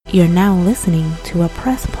You're now listening to a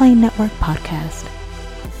Press Play Network podcast.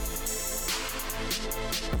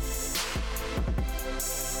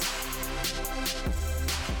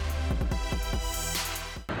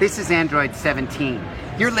 This is Android 17.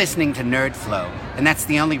 You're listening to Nerdflow, and that's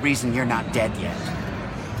the only reason you're not dead yet.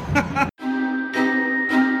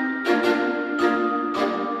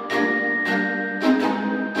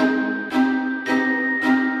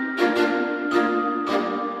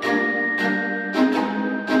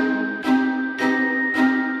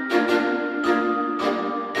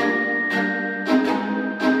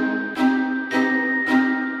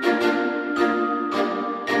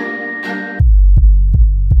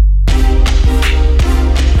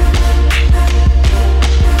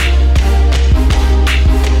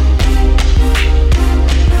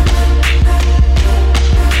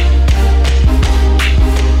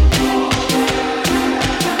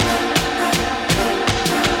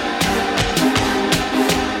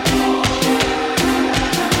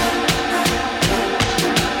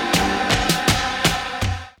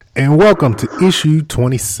 And welcome to issue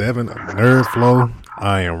 27 of Nerdflow.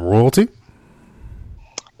 I am Royalty.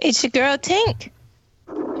 It's your girl Tink.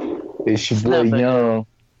 It's your boy Young.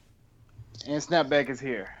 And Snapback is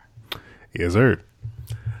here. Yes, sir.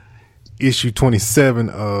 Issue 27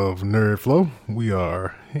 of Nerdflow. We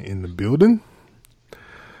are in the building.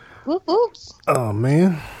 Whoop, whoop. Oh,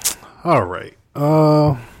 man. All right.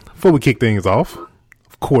 Before we kick things off,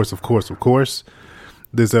 of course,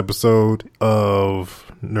 this episode of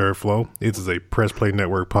Nerdflow. It is a Press Play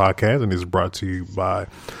Network podcast, and it's brought to you by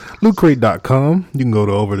LootCrate.com. You can go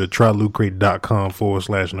over to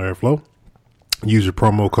trylootcrate.com/Nerdflow. Use your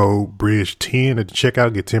promo code BRIDGE10 at the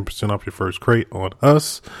checkout. Get 10% off your first crate on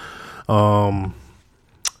us. I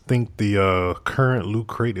think the current Loot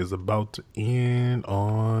Crate is about to end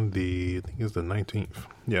on I think it's the 19th.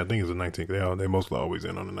 Yeah, I think it's the 19th. They mostly always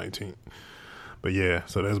end on the 19th. But yeah,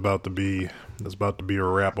 so that's about to be a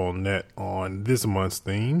wrap on that on this month's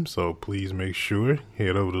theme. So please make sure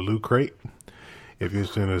head over to Loot Crate if you're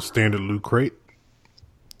in a standard Loot Crate,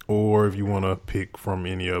 or if you want to pick from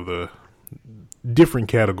any of the different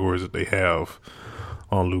categories that they have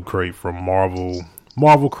on Loot Crate, from Marvel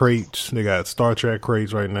crates. They got Star Trek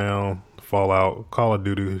crates right now, Fallout, Call of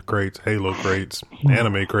Duty crates, Halo crates,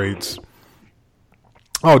 anime crates.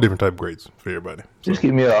 All different type of crates for everybody. Just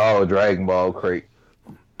give me an all Dragon Ball crate.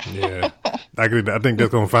 Yeah. I think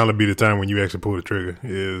that's going to finally be the time when you actually pull the trigger,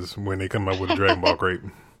 is when they come up with a Dragon Ball crate.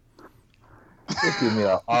 Just give me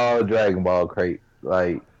an all Dragon Ball crate.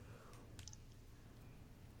 Like,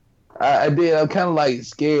 I'm kind of like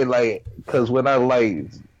scared, like, because when I don't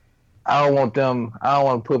want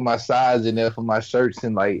to put my size in there for my shirts,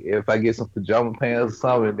 and like, if I get some pajama pants or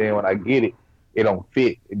something, and then when I get it, it don't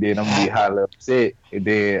fit, and then I'm gonna be highly upset, and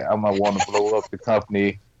then I might want to blow up the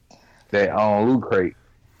company that own Loot Crate.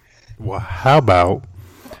 Well, how about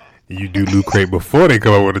you do Loot Crate before they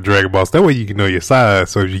come up with a Dragon Ball? So that way you can know your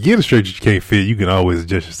size. So if you get a shirt that you can't fit, you can always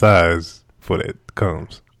adjust your size before that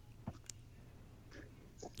comes.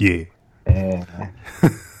 Yeah.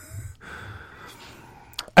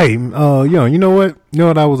 Hey, yo, you know what?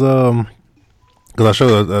 I was because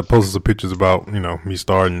I posted some pictures about, me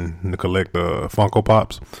starting to collect Funko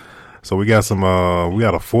Pops. So we got we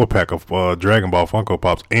got a 4-pack of Dragon Ball Funko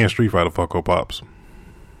Pops and Street Fighter Funko Pops.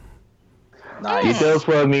 Nice. Get those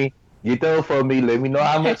for me. Let me know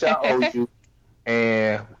how much I owe you,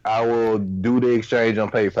 and I will do the exchange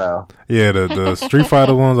on PayPal. Yeah, the Street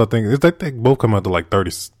Fighter ones, I think they both come out to like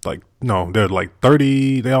 30. They're like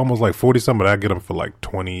 30. They almost like 40 something, but I get them for like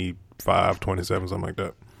 25, 27, something like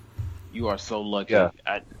that. You are so lucky. Yeah.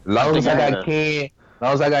 As long as I got Ken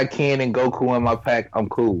and Goku in my pack, I'm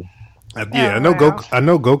cool. I know Goku. I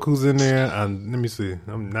know Goku's in there. Let me see.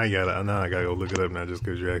 Now I gotta go look it up now, just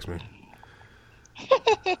because you asked me.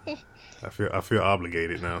 I feel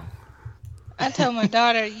obligated now. I told my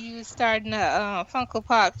daughter you was starting a Funko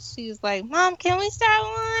Pop. She was like, "Mom, can we start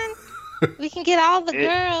one? We can get all the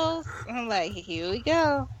girls." I'm like, "Here we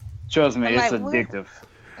go." Trust me, it's addictive.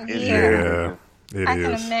 Yeah. I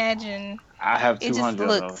can imagine. I have 200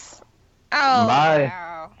 of those.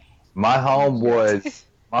 Oh, my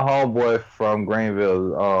homeboy from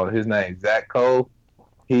Greenville, his name Zach Cole.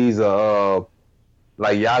 He's y'all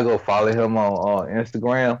go follow him on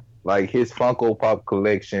Instagram. Like, his Funko Pop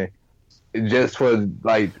collection, just for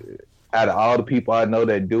like, out of all the people I know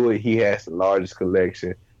that do it, he has the largest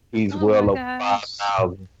collection. He's well over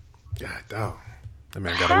 5,000. God damn.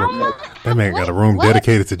 That man got a room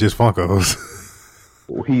dedicated to just Funkos.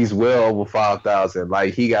 He's well over 5,000.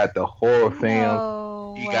 Like, he got the horror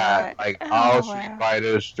film. he got like all Street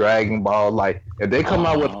Fighters, Dragon Ball. Like if they come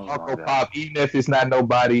out with a Funko Pop, even if it's not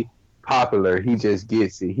nobody popular, he just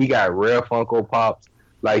gets it. He got rare Funko Pops.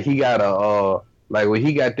 Like he got a like when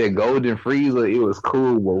he got that golden Frieza, it was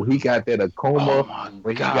cool. When he got that Akuma,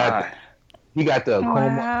 when he got the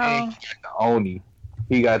Akuma, and he got the Oni.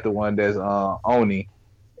 He got the one that's Oni,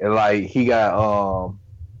 and like he got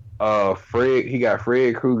Fred. He got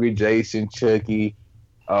Fred Krueger, Jason, Chucky.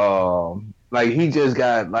 Like he just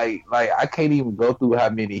got like I can't even go through how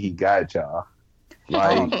many he got, y'all.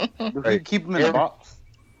 Like, he keep them in the box.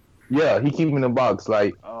 Yeah, he keep them in the box.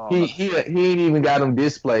 Like he ain't even got them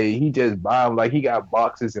displayed. He just buy them. Like he got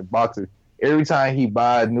boxes and boxes. Every time he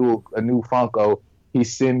buy a new Funko, he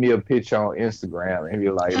send me a picture on Instagram and be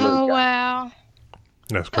like, "Look, oh wow,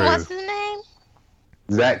 that's crazy." What's his name?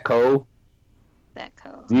 Zach Cole. Zach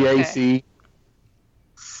Cole. ZACCOLE.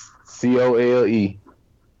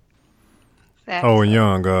 Oh, and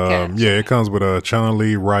Young. Yeah, it comes with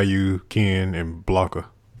Chun-Li, Ryu, Ken, and Blanca.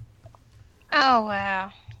 Oh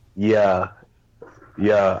wow. Yeah.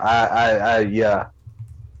 I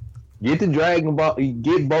get the Dragon Ball.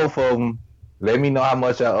 Get both of them. Let me know how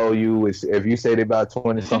much I owe you. If you say they about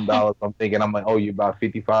 $20-some, I'm thinking I'm gonna owe you about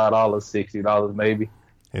 $55, $60 maybe.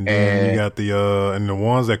 And then you got the and the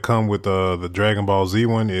ones that come with the Dragon Ball Z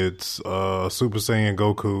one. It's Super Saiyan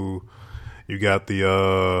Goku. You got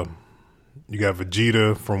the you got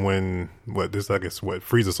Vegeta from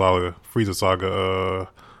Frieza Saga,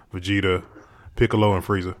 Vegeta, Piccolo, and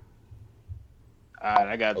Frieza. All right,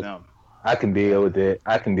 I got them. I can deal with that.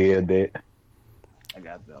 I got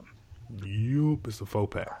them. Yup, it's a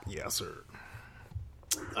 4-pack. Yes, sir.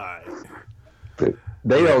 All right.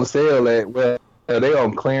 They don't sell that. Well, they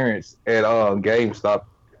on clearance at GameStop.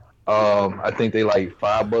 I think they like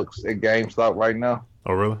 $5 at GameStop right now.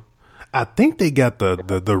 Oh, really? I think they got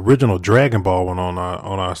the original Dragon Ball one on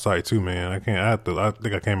our site too, man. I think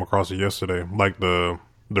I came across it yesterday. Like the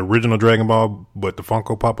original Dragon Ball, but the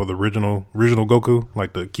Funko Pop of the original Goku,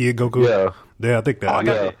 like the Kid Goku. Yeah, I think that.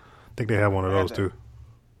 I think they have one of those too.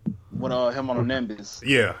 With him on the Nimbus.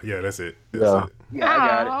 Yeah, that's it. Yeah, I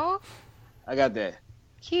got it. I got that.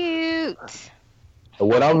 Cute.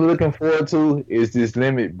 What I'm looking forward to is this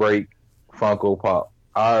Limit Break Funko Pop.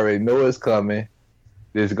 I already know it's coming.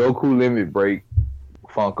 This Goku Limit Break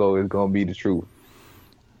Funko is gonna be the truth.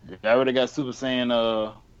 I already got Super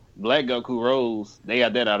Saiyan Black Goku Rose. They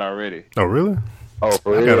got that out already. Oh, really? Oh,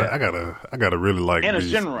 for real? I gotta really like and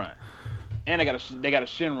these. a Shenron. And they got a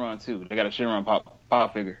Shenron too. They got a Shenron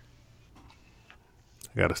pop figure.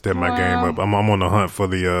 I gotta step my game up. I'm on the hunt for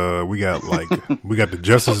the we got the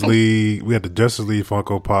Justice League. We got the Justice League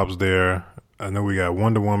Funko Pops there. I know we got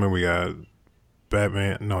Wonder Woman. We got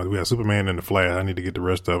Batman. No, we got Superman and the Flash. I need to get the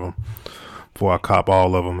rest of them before I cop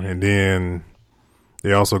all of them. And then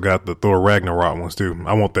they also got the Thor Ragnarok ones too.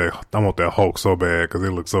 I want that Hulk so bad because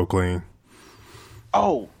it looks so clean.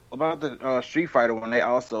 Oh, about the Street Fighter one, they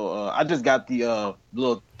also I just got the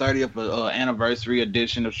little 30th anniversary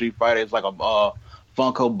edition of Street Fighter. It's like a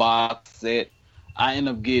Funko box set. I end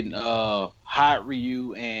up getting Hot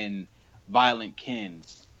Ryu and Violent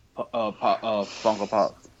Ken's Funko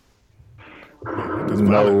Pops.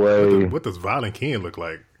 No way. What does Violent Ken look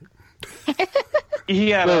like?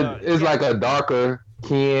 It's like a darker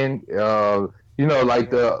Ken. Like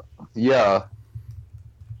the Yeah,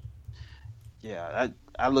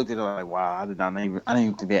 I looked at it like, wow, I didn't even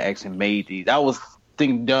think they actually made these. I was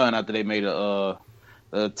thinking done after they made the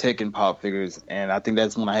Tekken Pop figures, and I think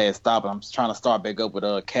that's when I had stopped. I'm trying to start back up with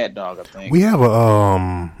Cat Dog, I think. We have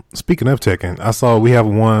a speaking of Tekken, I saw we have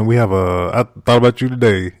one. We have I thought about you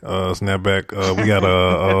today, Snapback.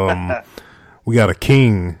 We got a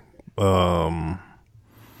King Funko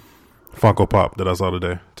Pop that I saw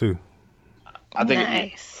today too. I think.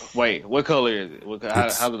 Nice. Wait, what color is it? How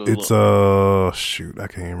does it look? It's shoot, I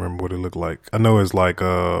can't remember what it looked like. I know it's like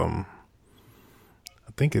I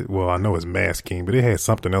know it's Mask King, but it had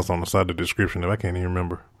something else on the side of the description that I can't even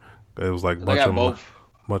remember. It was like a bunch of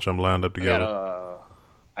them lined up together.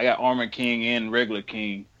 I got Armor King and regular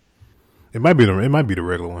King. It might be the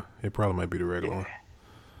regular one. It probably might be the regular one.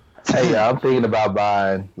 Hey, I'm thinking about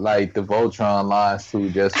buying like the Voltron lines too,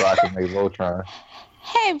 just so I can make Voltron.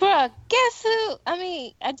 Hey, bro, guess who?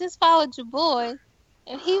 I just followed your boy,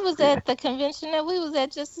 and he was at the convention that we was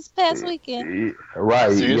at just this past weekend.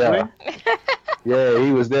 Right? Seriously? Yeah,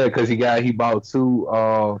 he was there because he bought two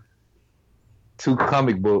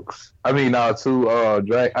comic books. Those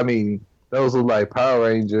were like Power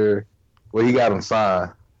Ranger. Well, he got them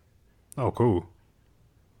signed. Oh, cool.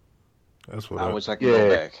 That's what I wish I could go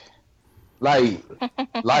back. like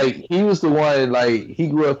he was the one. Like he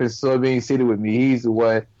grew up in Soybean City with me. He's the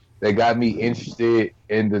one that got me interested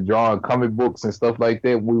in the drawing comic books and stuff like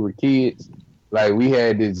that when we were kids. Like we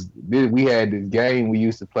had this game we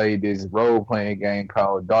used to play, this role playing game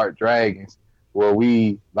called Dark Dragons, where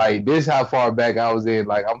we like this how far back I was in.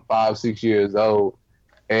 Like I'm 5-6 years old,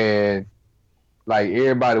 and like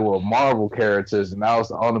everybody were Marvel characters, and I was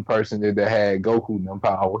the only person that had Goku and them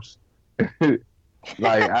powers.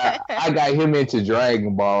 Like I got him into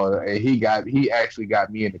Dragon Ball, and he actually got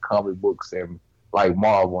me into comic books and like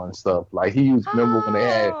Marvel and stuff. Like he used remember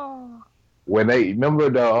when they remember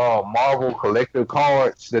the Marvel collector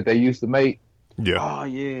cards that they used to make. Yeah. Oh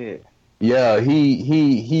yeah. Yeah,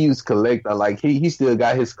 he used collector. Like he still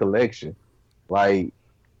got his collection, like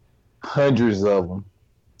hundreds of them.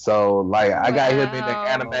 So like I got him in the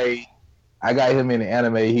anime. I got him in the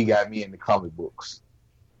anime. He got me in the comic books.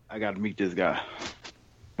 I got to meet this guy.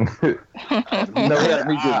 No, Gotta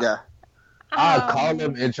meet this guy. I'll call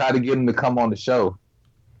him and try to get him to come on the show.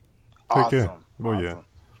 Take care. Awesome. Oh yeah.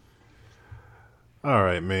 All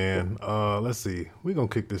right, man. Let's see. We're gonna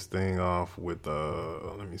kick this thing off with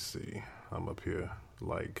let me see. I'm up here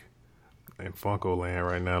like in Funko Land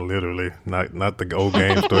right now, literally. Not the old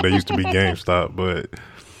game store that used to be GameStop, but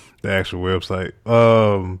the actual website.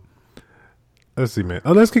 Let's see, man.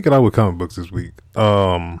 Let's kick it out with comic books this week.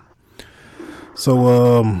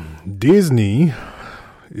 So Disney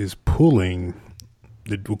is pulling.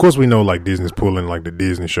 Of course, we know like Disney's pulling like the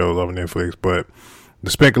Disney shows off of Netflix, but the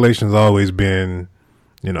speculation has always been,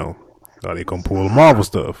 you know, are they gonna pull the Marvel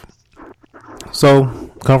stuff? So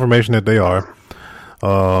confirmation that they are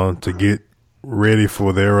to get ready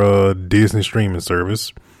for their Disney streaming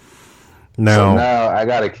service. Now I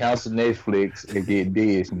gotta cancel Netflix and get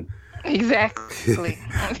Disney. Exactly.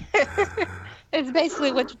 It's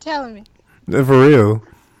basically what you're telling me. For real.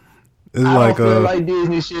 It's I like don't feel like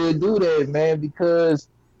Disney should do that, man, because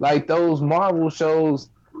like those Marvel shows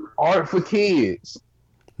aren't for kids.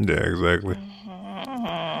 yeah, exactly.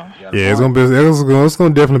 Yeah, it's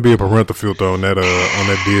gonna definitely be a parental filter on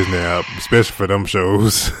that Disney app, especially for them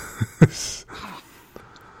shows.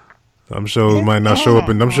 Some shows might not show up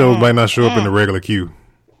in the regular queue.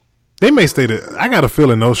 They may stay to. I got a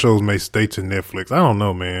feeling those shows may stay to Netflix. I don't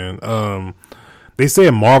know, man. They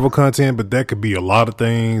said Marvel content, but that could be a lot of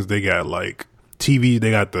things. They got like TV.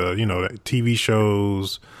 They got the TV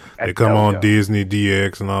shows that come on Disney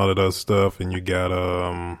DX and all of that other stuff, and you got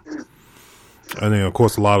and then of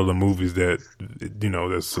course a lot of the movies that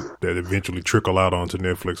that eventually trickle out onto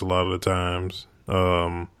Netflix a lot of the times.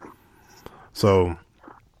 So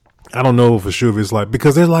I don't know for sure if it's like,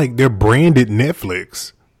 because they're branded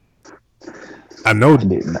Netflix. I know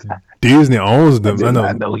Disney owns them.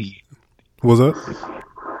 I know. What's up?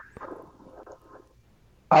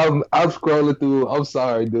 I'm scrolling through. I'm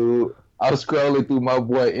sorry, dude. I'm scrolling through my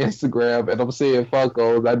boy Instagram and I'm seeing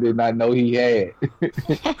Funkos I did not know he had.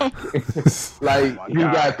 Like he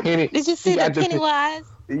got Penny. Did you see the Pennywise?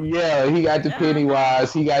 Yeah, he got the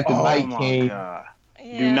Pennywise. He got the Night King. God.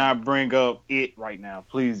 Yeah. Do not bring up it right now.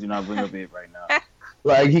 Please do not bring up it right now.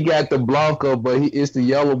 Like he got the Blanca, but it's the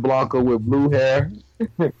yellow Blanca with blue hair.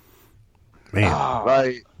 Man,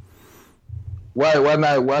 like why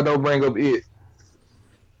not? Why don't bring up it?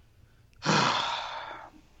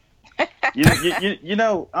 You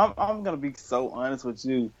know, I'm gonna be so honest with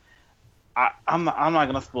you. I'm not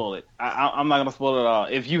gonna spoil it. I'm not gonna spoil it at all.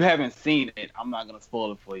 If you haven't seen it, I'm not gonna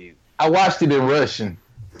spoil it for you. I watched it in Russian.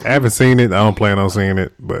 I haven't seen it. I don't plan on seeing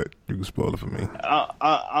it, but you can spoil it for me.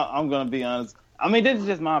 I'm gonna be honest. I mean, this is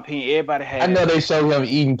just my opinion. Everybody has. I know they show him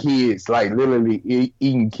eating kids, like literally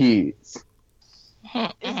eating kids.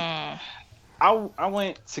 I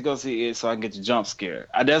went to go see it so I can get the jump scare.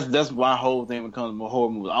 That's my whole thing when it comes to horror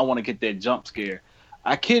movies. I want to get that jump scare.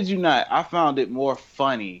 I kid you not, I found it more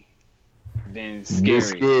funny than scary. It's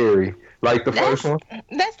scary. Like the first one?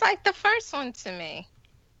 That's like the first one to me.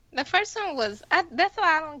 The first one was... that's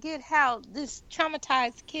why I don't get how this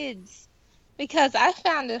traumatized kids... Because I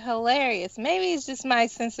found it hilarious. Maybe it's just my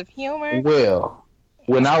sense of humor. Well,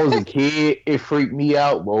 when I was a kid, it freaked me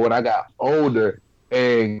out. But when I got older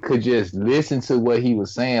and could just listen to what he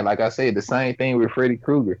was saying, like I said, the same thing with Freddy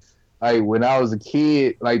Krueger. Like when I was a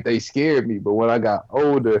kid, like they scared me. But when I got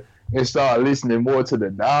older and started listening more to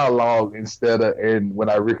the dialogue and when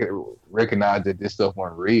I recognized that this stuff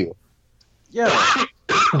wasn't real. Yeah.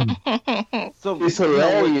 So it's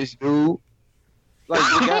hilarious, dude. Like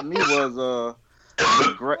what got me was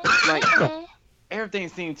like everything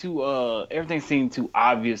seemed too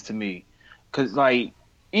obvious to me, cause like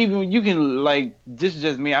even you can like this is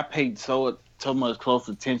just me. I paid so so much close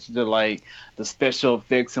attention to like the special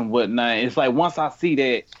effects and whatnot. It's like once I see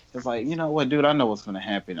that, it's like, you know what, dude, I know what's gonna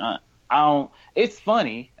happen. I don't. It's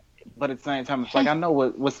funny, but at the same time, it's like I know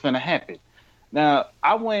what's gonna happen. Now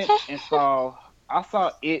I went and saw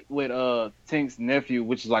it with Tink's nephew,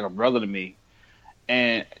 which is like a brother to me.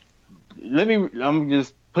 And I'm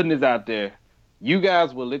just putting this out there. You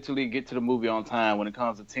guys will literally get to the movie on time when it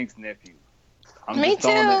comes to Tink's nephew. Me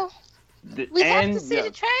too. We have to see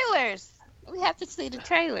the trailers. We have to see the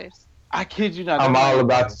trailers. I kid you not. I'm all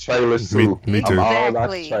about the trailers too. Me too. I'm all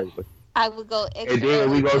about the trailers. I would go extra. And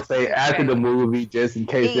then we gonna say after the movie, just in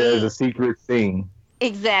case there's a secret thing.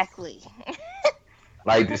 Exactly.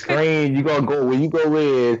 Like the screen, you gonna go when you go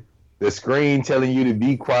in, the screen telling you to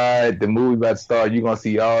be quiet. The movie about to start. You're gonna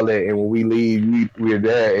see all that, and when we leave, we're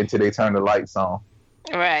there until they turn the lights on.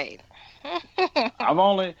 Right. I'm not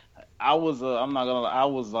gonna lie. I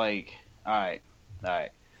was like, all right.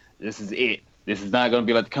 This is it. This is not gonna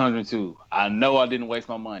be like The Conjuring 2. I know I didn't waste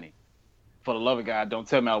my money. For the love of God, don't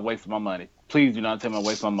tell me I wasted my money. Please do not tell me I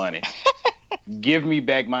wasted my money. Give me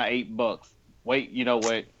back my $8. Wait, you know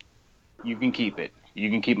what? You can keep it. You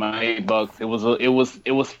can keep my $8.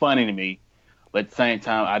 It was funny to me, but at the same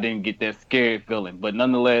time, I didn't get that scared feeling. But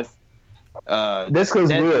nonetheless, that's because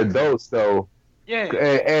we're adults, though. Yeah.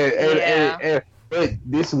 And but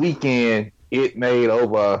this weekend, it made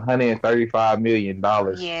over $135 million.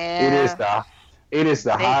 Yeah. It is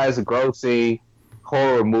the highest grossing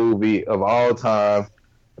horror movie of all time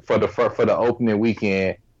for the opening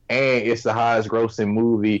weekend, and it's the highest grossing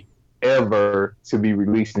movie ever to be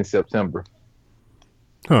released in September.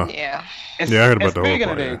 Huh. Yeah. I heard about the whole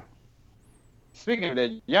part. Yeah. Speaking of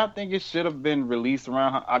that, y'all think it should have been released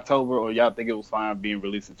around October, or y'all think it was fine being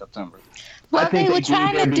released in September? Well, I think they were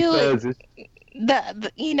trying to do it.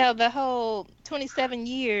 The The whole 27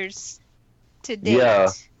 years to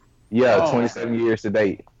date. Yeah, 27 years to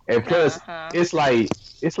date. And plus, it's like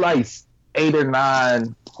 8 or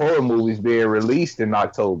 9 horror movies being released in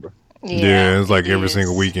October. Yeah, it's like every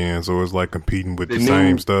single weekend, so it's like competing with the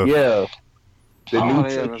same stuff. Yeah, the new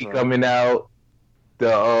Chucky coming out.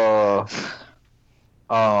 The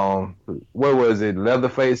what was it?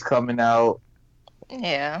 Leatherface coming out.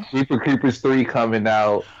 Yeah. Creepers 3 coming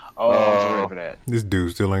out. Oh, I'm ready for that. This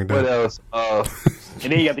dude still ain't done. What else? And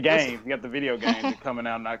then you got the games. You got the video games coming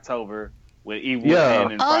out in October with Evil Yeah.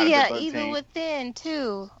 Within and Friday the 13th. Evil Within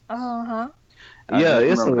too. Uh-huh. Yeah,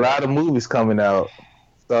 it's a lot of movies coming out.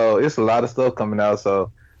 So it's a lot of stuff coming out.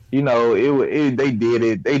 So, you know, they did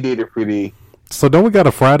it pretty. So don't we got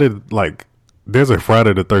a Friday, like, there's a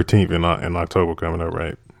Friday the 13th in October coming up,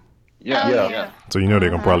 right? Yeah. So you know they're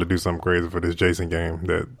going to probably do something crazy for this Jason game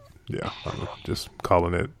that, I'm just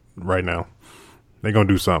calling it right now. They're going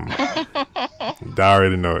to do something. I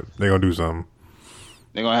already know it. They're going to do something.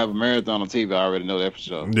 They're going to have a marathon on TV. I already know that for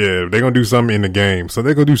sure. Yeah, they're going to do something in the game. So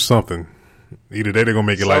they're going to do something. Either they're going to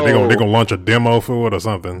make it like they're going to launch a demo for it or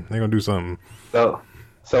something. They're going to do something. So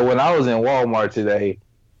when I was in Walmart today,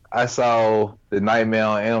 I saw the Nightmare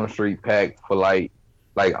on Elm Street pack for like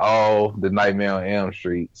all the Nightmare on Elm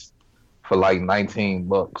Streets for like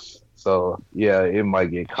 $19. So yeah, it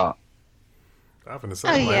might get caught. I'm finna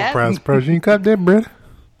say, price you caught that, Brett.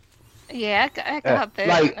 Yeah, I caught that.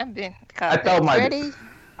 Like, I've been I caught thought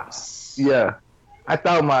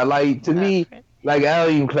to me, like, I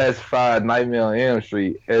don't even classify Nightmare on Elm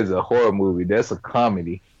Street as a horror movie. That's a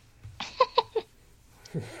comedy.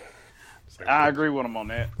 I agree with him on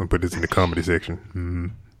that. I'm gonna put this in the comedy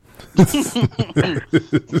section. They're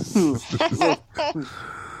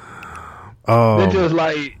just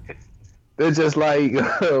like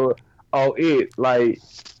on it. Like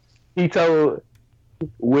he told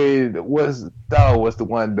what's the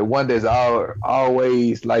one that's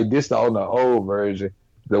always like this on the old version.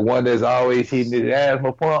 The one that's always hitting his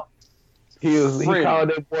asthma pump. He called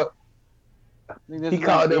that boy. He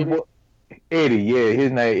called that boy Eddie. Yeah,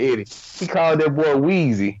 his name Eddie. He called that boy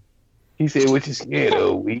Wheezy. He said, "What you scared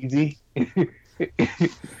of, Wheezy?" That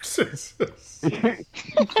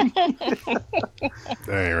ain't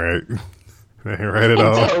right. That ain't right at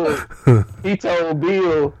all. He told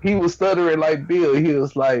Bill, he was stuttering like Bill. He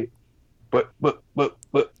was like, but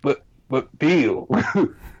Bill,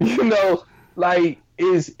 you know, like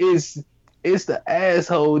it's the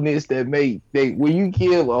assholeness that when you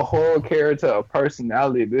give a horror character a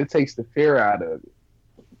personality, that takes the fear out of it.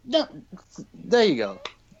 There you go.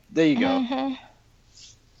 Mm-hmm.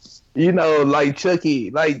 You know, like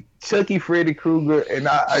Chucky, Freddy Krueger, and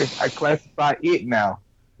I classify it now.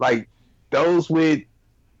 Like those with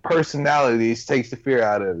personalities takes the fear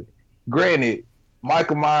out of it. Granted,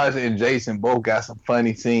 Michael Myers and Jason both got some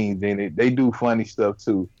funny scenes in it. They do funny stuff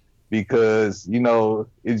too. because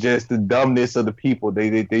it's just the dumbness of the people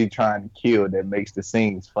they trying to kill that makes the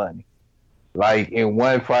scenes funny. Like in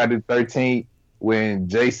one Friday the 13th, when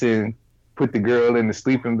Jason put the girl in the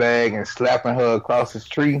sleeping bag and slapping her across the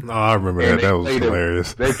street. Oh, I remember that. That was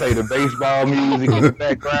hilarious. They play the baseball music in the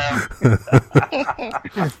background.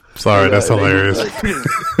 Sorry, that's hilarious.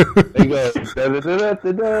 They go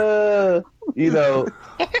da-da-da-da-da-da.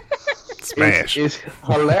 Smash. It's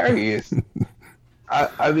hilarious.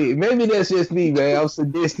 I mean, maybe that's just me, man. I'm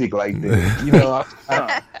sadistic like that.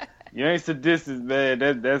 You ain't sadistic, man.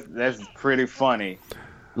 That's pretty funny.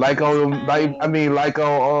 Like on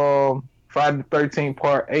Friday the 13th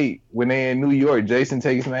Part 8, when they in New York, Jason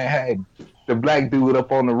takes Manhattan. The black dude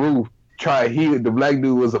up on the roof the black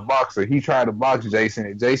dude was a boxer. He tried to box Jason,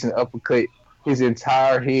 and Jason uppercut his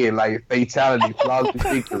entire head like fatality, flawless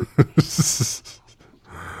victory.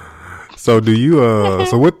 So do you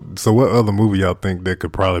so what other movie y'all think that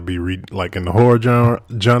could probably be like in the horror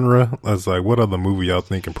genre? It's like, what other movie y'all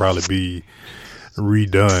think can probably be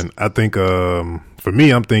redone? I think for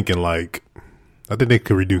me, I'm thinking like, I think they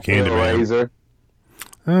could redo Candyman.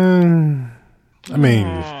 I mean,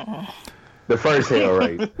 the first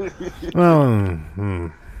Hellraiser.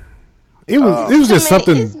 It was just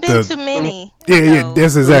something. It's been too many. Yeah,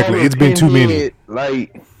 that's exactly. It's been too many.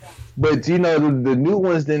 But the new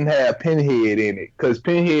ones didn't have Pinhead in it, because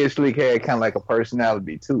Pinhead Slick had kind of like a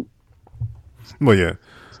personality too. Well, yeah.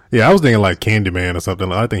 I was thinking like Candyman or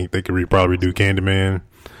something. I think they could probably do Candyman.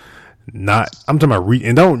 I'm talking about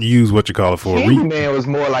and don't use what you call it for. Candyman was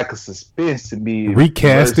more like a suspense to me.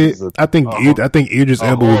 Recast it. I think Idris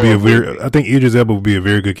Elba would be a very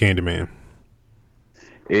good Candyman.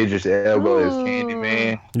 Idris Elba is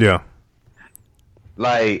Candyman. Yeah.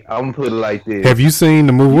 Like, I'm gonna put it like this. Have you seen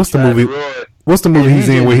the movie? What's the movie he's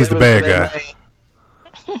in where he's the bad guy?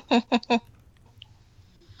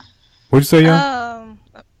 What'd you say, young?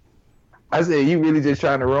 I said, you really just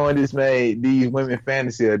trying to ruin these women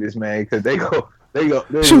fantasy of this man, because they go.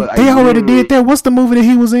 Shoot, like, they already did that. What's the movie that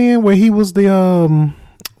he was in where he was the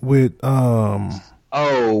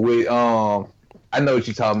I know what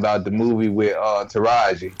you're talking about, the movie with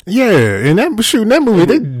Taraji. Yeah, and that movie,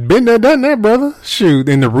 they been there, done that, brother. Shoot,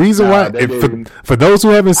 and the reason for those who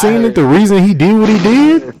haven't seen it, the reason he did what he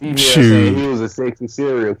did, he was a sexy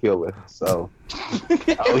serial killer. So,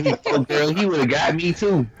 he would have got me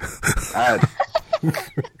too. That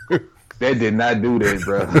did not do that,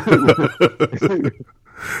 bro.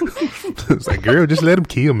 It's like, girl, just let him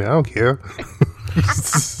kill me. I don't care.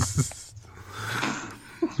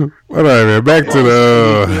 All right, man. Back to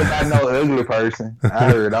the. I know ugly person. I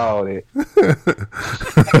heard all that.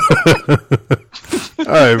 All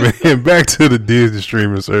right, man. Back to the Disney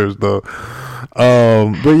streaming service, though.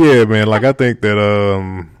 But yeah, man. Like, I think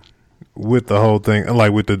that with the whole thing,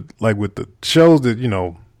 like with the shows that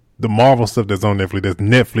the Marvel stuff that's on Netflix, that's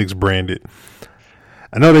Netflix branded.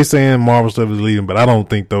 I know they're saying Marvel stuff is leaving, but I don't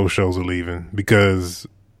think those shows are leaving, because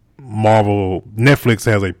Netflix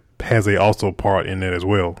has a also part in that as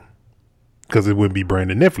well, because it wouldn't be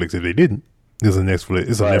branded Netflix if they didn't. It's a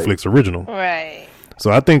Netflix original, right?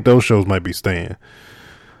 So I think those shows might be staying.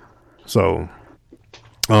 So,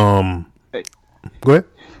 hey, go ahead.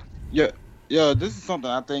 Yeah. This is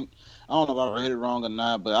something I think, I don't know if I read it wrong or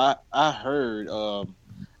not, but I heard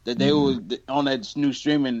that they was on that new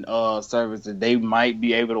streaming service that they might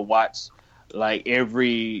be able to watch like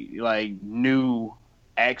every new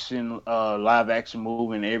action live action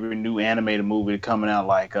movie and every new animated movie coming out,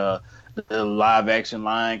 like the live action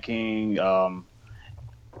Lion King,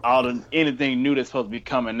 anything new that's supposed to be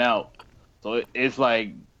coming out. So it's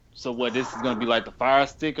like, so what, this is gonna be like the Fire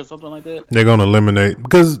Stick or something like that? They're gonna eliminate,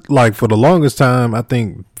 because like for the longest time, I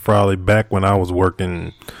think probably back when I was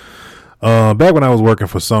working for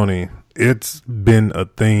Sony, it's been a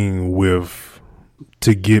thing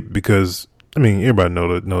because I mean, everybody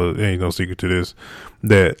know there ain't no secret to this,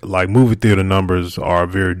 that like movie theater numbers are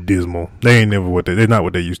very dismal. They're not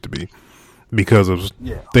what they used to be, because of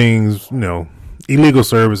things, illegal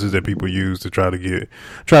services that people use to try to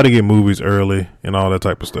get movies early and all that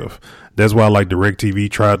type of stuff. That's why like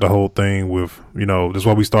DirecTV tried the whole thing with, that's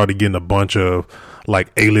why we started getting a bunch of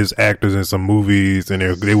like A-list actors in some movies, and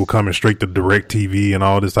they were coming straight to DirecTV and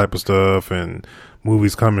all this type of stuff, and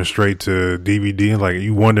movies coming straight to DVD, and like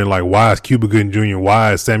you wondering like, why is Cuba Gooding Jr.,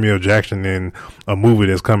 why is Samuel Jackson in a movie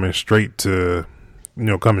that's coming straight to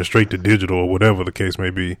digital or whatever the case may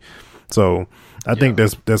be. So I think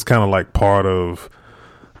that's kind of like part of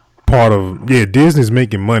Disney's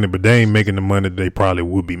making money, but they ain't making the money that they probably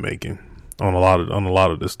would be making on a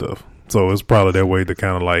lot of this stuff. So it's probably their way to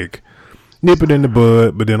kind of like nip it in the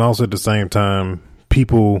bud, but then also at the same time,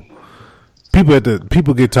 people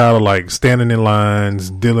people get tired of like standing in lines,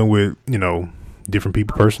 dealing with different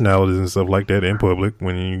people personalities and stuff like that in public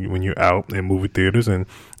when you're out in movie theaters, and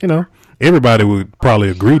everybody would probably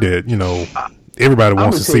agree that everybody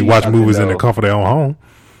wants to watch movies in the comfort of their own home.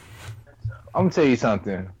 I'm gonna tell you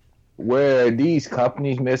something. Where these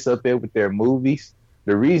companies mess up with their movies,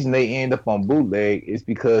 the reason they end up on bootleg is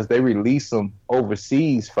because they release them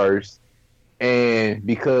overseas first, and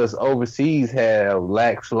because overseas have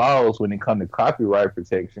lax laws when it comes to copyright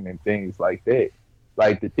protection and things like that.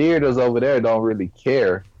 Like the theaters over there don't really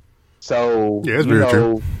care. So yeah, it's very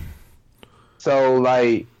true. So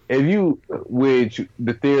like which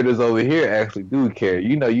the theaters over here actually do care.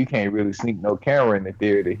 You can't really sneak no camera in the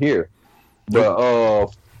theater here. But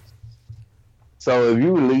so if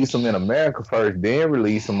you release them in America first, then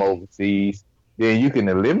release them overseas, then you can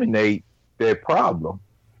eliminate that problem.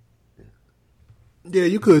 Yeah,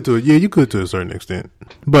 you could to a certain extent,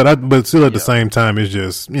 but still at the same time, it's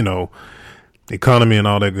just economy and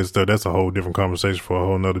all that good stuff. That's a whole different conversation for a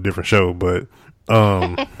whole nother different show. But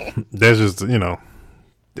that's just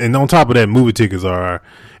and on top of that, movie tickets are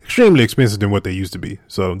extremely expensive than what they used to be.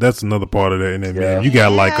 So that's another part of that. And then man, you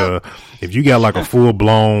got if you got like a full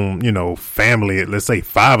blown family, let's say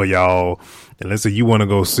 5 of y'all, and let's say you want to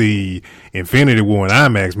go see Infinity War in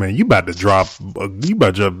IMAX, man, you about to drop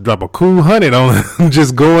a cool 100 on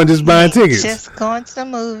just buying tickets. Just going to the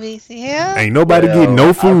movies, yeah. Ain't nobody getting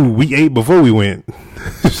no food. We ate before we went.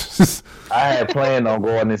 I had planned on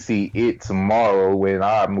going to see it tomorrow when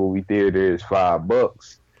our movie theater is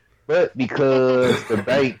 $5. But because the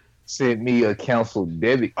bank sent me a canceled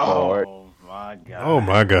debit card. Oh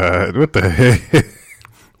my God. What the heck?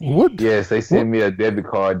 What? Yes, they sent me a debit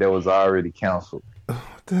card that was already canceled.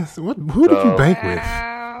 Who did you bank with?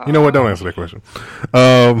 You know what? Don't answer that question.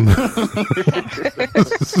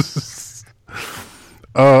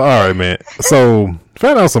 All right, man. So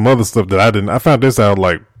found out some other stuff that I found this out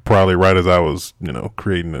like probably right as I was,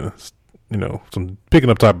 creating some picking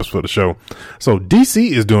up topics for the show. So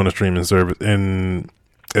DC is doing a streaming service and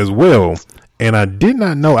as well. And I did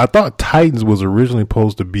not know. I thought Titans was originally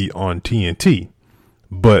supposed to be on TNT.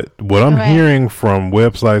 But what I'm hearing from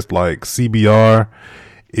websites like CBR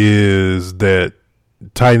is that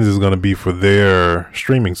Titans is going to be for their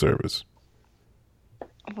streaming service.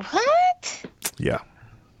 What? Yeah.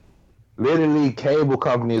 Literally, cable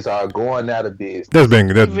companies are going out of business. That's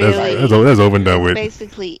over and done with.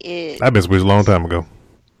 Basically, it. I've been switched a long time ago.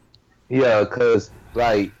 Yeah, because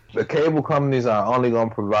like the cable companies are only going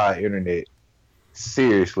to provide internet.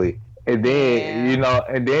 Seriously. And then,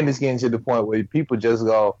 and then it's getting to the point where people just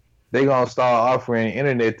they're going to start offering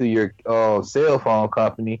internet through your cell phone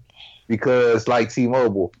company because, like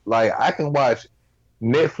T-Mobile, like I can watch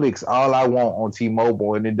Netflix all I want on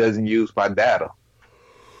T-Mobile and it doesn't use my data.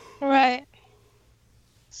 Right.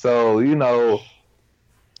 So,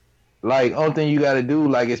 like, only thing you got to do,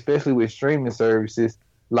 like, especially with streaming services,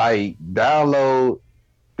 like, download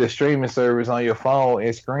the streaming service on your phone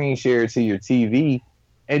and screen share it to your TV.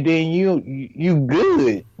 And then you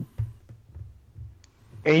good.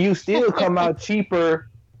 And you still come out cheaper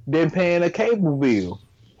than paying a cable bill.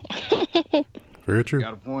 Very true.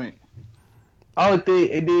 Got a point.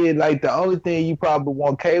 The only thing you probably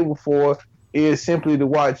want cable for is simply to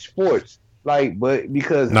watch sports. Like, but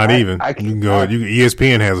because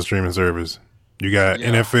ESPN has a streaming service. You got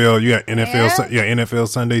NFL. You got NFL. NFL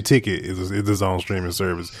Sunday Ticket is its own streaming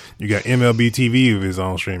service. You got MLB TV with its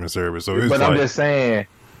own streaming service. So, I'm just saying,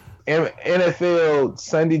 NFL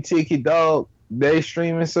Sunday Ticket, dog, they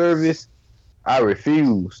streaming service, I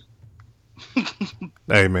refuse.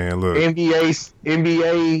 Hey man, look,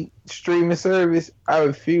 NBA streaming service, I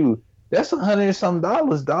refuse. That's $100 and some,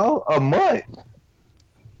 dog, a month.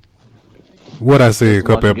 What I said a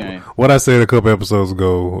couple episodes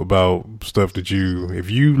ago about stuff that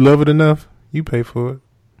if you love it enough, you pay for it.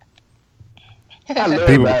 I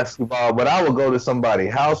love basketball, but I would go to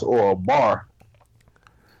somebody's house or a bar.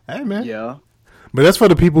 Hey man, yeah. But that's for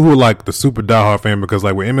the people who are like the super diehard fan because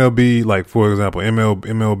like with MLB, like for example,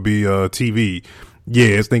 MLB TV,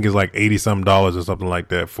 yeah, I think it's like $80 something or something like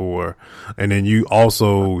that for, and then you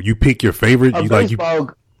pick your favorite.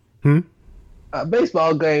 A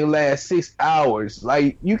baseball game lasts 6 hours.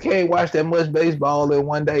 Like you can't watch that much baseball in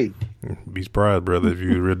one day. Be surprised, brother, if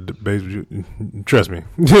you read the baseball. Trust me,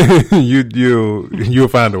 you'll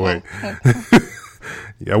find a way.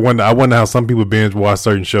 I wonder how some people binge watch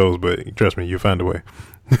certain shows, but trust me, you'll find a way.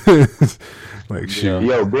 Like shoot.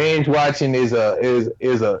 Yo, binge watching is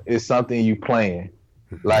something you playing.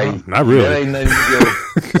 Like, not really. That ain't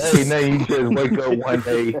nothing you just wake up one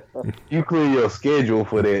day. You clear your schedule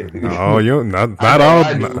for that. Oh,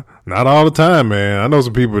 not all the time, man. I know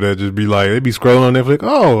some people that just be like, they be scrolling on Netflix.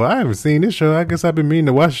 Oh, I haven't seen this show. I guess I've been meaning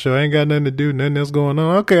to watch the show. I ain't got nothing to do, nothing else going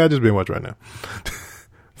on. Okay, I just been watching right now.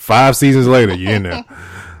 5 seasons later, you in there.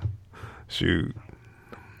 Shoot.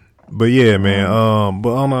 But yeah, man.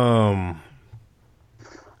 But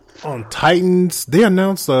on Titans, they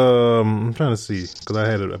announced. I'm trying to see because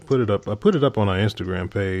I put it up on our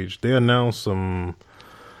Instagram page. They announced some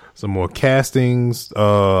more castings.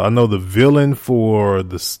 I know the villain for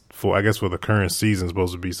the current season is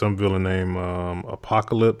supposed to be some villain named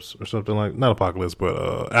Apocalypse or something like, not Apocalypse,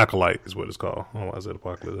 but Acolyte is what it's called. I don't know why I said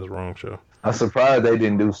Apocalypse. That's the wrong show. I'm surprised they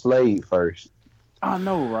didn't do Slade first. I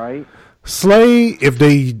know, right? Slade, there's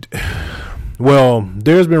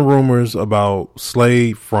been rumors about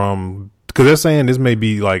Slade because they're saying this may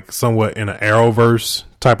be like somewhat in an Arrowverse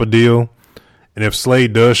type of deal. And if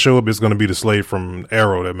Slade does show up, it's going to be the Slade from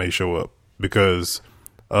Arrow that may show up because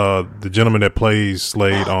the gentleman that plays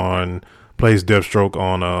Deathstroke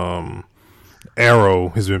on Arrow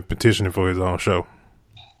has been petitioning for his own show.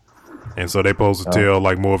 And so they're supposed to tell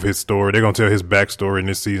like more of his story. They're going to tell his backstory in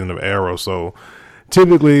this season of Arrow. So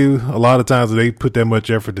typically, a lot of times if they put that much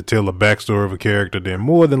effort to tell the backstory of a character, then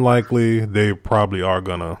more than likely they probably are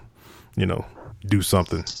gonna, do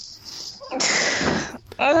something.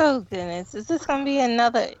 Oh goodness, is this gonna be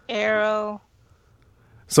another Arrow?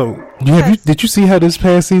 So, did you see how this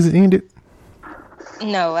past season ended?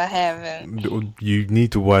 No, I haven't. You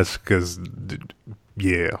need to watch because,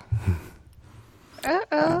 yeah.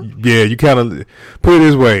 Uh-oh. Yeah, you kind of put it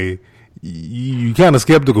this way. You kind of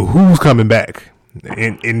skeptical who's coming back.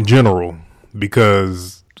 In general,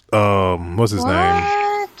 because what's his name?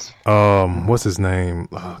 What's his name?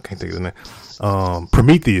 Oh, I can't think of his name.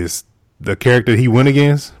 Prometheus, the character he went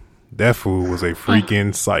against, that fool was a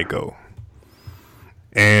freaking psycho.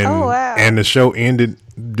 And and the show ended.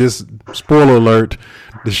 This spoiler alert: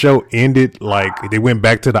 the show ended like they went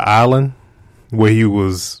back to the island where he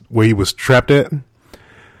was trapped at.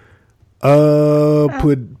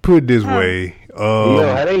 Put it this way.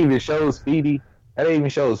 I didn't even show Speedy. I didn't even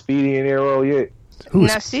show Speedy in Arrow yet.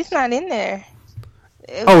 No, she's not in there.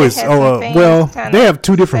 They have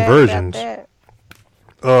 2 different versions.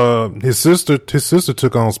 His sister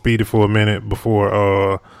took on Speedy for a minute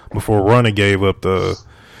before Ronnie gave up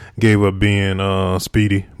being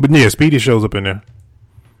Speedy. But yeah, Speedy shows up in there.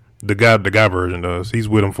 The guy version does. He's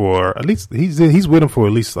with him for at least I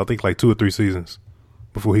think like 2 or 3 seasons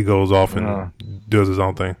before he goes off and does his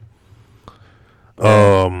own thing.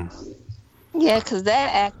 Yeah, because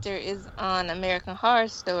that actor is on American Horror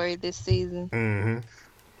Story this season. Mm-hmm.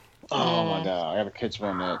 Oh my god, I gotta catch him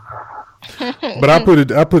on that. But I put it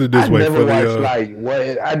this way for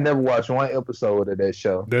I never watched one episode of that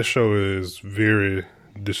show. That show is very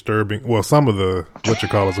disturbing. Well, some of the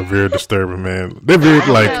are very disturbing, man. They're very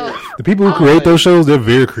the people who create those shows. They're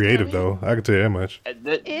very creative, though. I can tell you that much.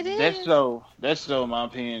 That show, in my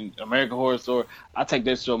opinion, American Horror Story. I take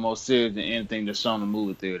that show more serious than anything that's shown in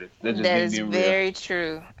movie theaters. That is very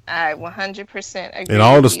true. I 100% agree. And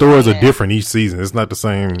all the stories are different each season. It's not the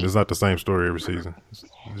same. It's not the same story every season.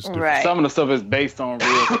 It's right. Some of the stuff is based on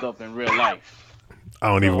real stuff in real life. I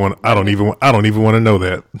don't even want to know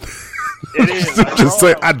that. It is. Just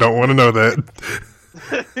say I don't want to know that.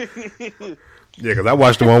 Yeah, because I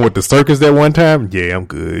watched the one with the circus that one time. Yeah, I'm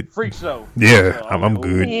good. Freak show. Yeah, I'm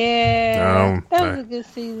good. Yeah, that was a good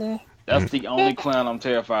season. That's the only clown I'm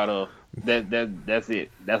terrified of. That's it.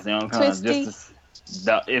 That's the only clown.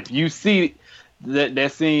 If you see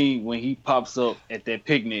that scene when he pops up at that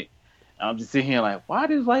picnic, I'm just sitting here like, why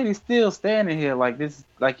this lady still standing here like this?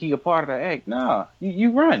 Like he a part of the act? Nah,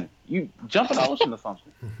 you run. You jump in the ocean or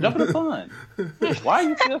something. Jump in the pond. Why are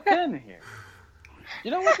you still standing here?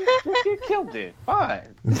 You know what? Just get killed then.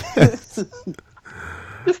 Fine.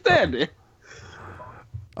 Just stand there.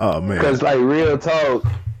 Oh man. Because like real talk,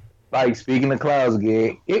 like speaking of clouds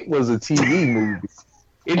again, it was a TV movie.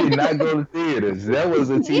 It did not go to theaters. That was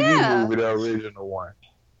a TV movie, the original one.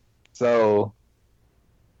 So,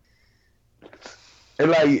 and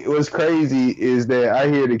like what's crazy is that I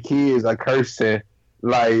hear the kids are cursing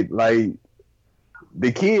like the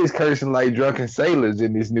kids cursing like drunken sailors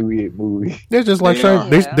in this new It movie. They're just like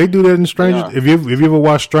they do that in Stranger. If you ever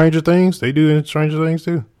watch Stranger Things, they do it in Stranger Things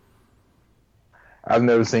too. I've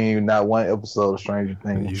never seen not one episode of Stranger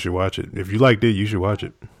Things. You should watch it. If you liked it, you should watch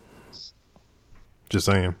it. Just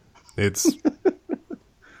saying. It's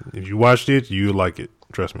if you watched it, you would like it.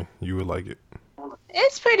 Trust me, you would like it.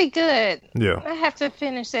 It's pretty good. Yeah. I have to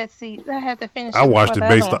finish that season. I have to finish. I watched before it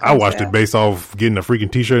the based. other one I comes watched it out. based off getting a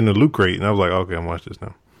freaking T-shirt in the Loot Crate, and I was like, okay, I'm watching this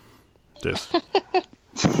now. Just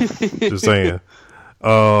saying.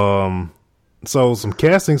 So some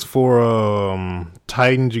castings for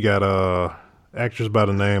Titans. You got actress by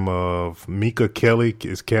the name of Mika Kelly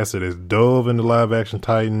is casted as Dove in the live action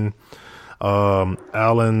Titan.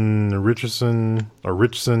 Alan Richardson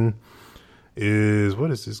is,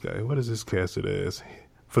 what is this guy? What is this casted as?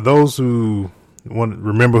 For those who want to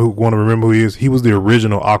remember who he is, he was the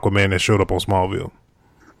original Aquaman that showed up on Smallville.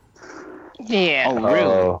 Yeah. Oh,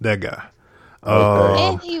 really? That guy. Okay.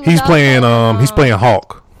 And he was He's also, playing he's playing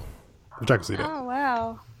Hawk. Which I can see that. Oh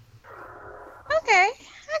wow. Okay,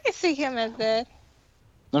 I can see him as that.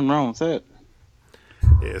 Nothing wrong with that.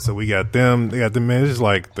 Yeah, so we got them. They got them. Man, it's just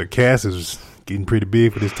like the cast is getting pretty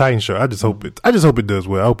big for this Titan show. I just hope it does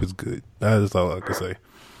well. I hope it's good. That's all I can say.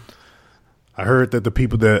 I heard that the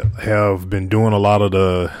people that have been doing a lot of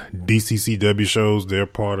the DCCW shows, they're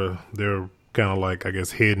kind of like, I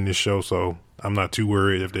guess, heading this show. So I'm not too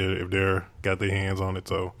worried if they're got their hands on it.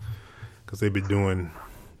 So because they've been doing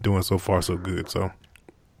so far so good. So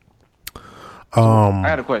I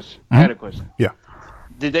had a question. yeah.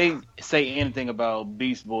 Did they say anything about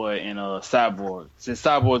Beast Boy and Cyborg? Since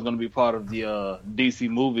Cyborg is going to be part of the DC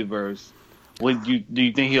movieverse, do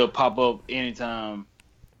you think he'll pop up anytime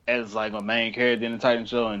as like a main character in the Titan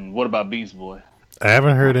show? And what about Beast Boy? I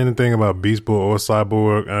haven't heard anything about Beast Boy or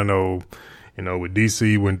Cyborg. I know, with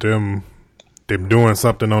DC, when them doing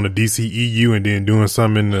something on the DCEU and then doing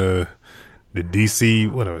something in the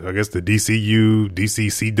DC, I guess the DCU,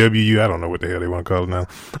 DCCWU, I don't know what the hell they want to call it now.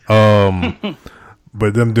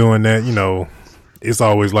 But them doing that, it's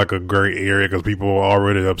always like a gray area because people are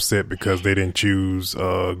already upset because they didn't choose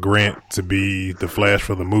Grant to be the Flash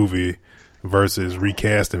for the movie versus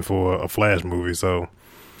recasting for a Flash movie. So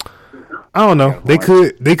I don't know. They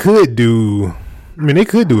could do a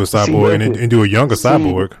Cyborg and do a younger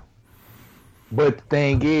Cyborg. But the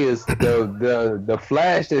thing is, the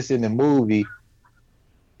Flash that's in the movie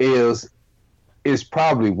is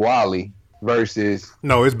probably Wally versus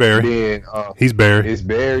No, it's Barry. then He's Barry. it's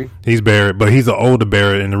Barry. He's Barry, but he's an older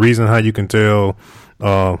Barry, and the reason how you can tell,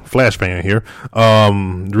 Flash fan here,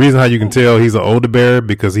 the reason how you can tell he's an older Barry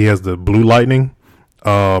because he has the blue lightning.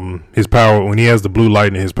 His power, when he has the blue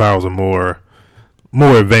lightning, his powers are more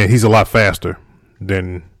advanced. He's a lot faster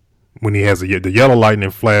than when he has the yellow lightning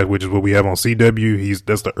Flash, which is what we have on CW.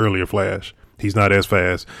 That's the earlier Flash. He's not as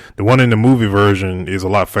fast. The one in the movie version is a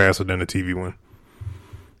lot faster than the TV one.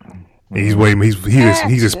 He's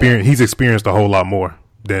experienced a whole lot more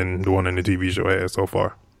than the one in the TV show has so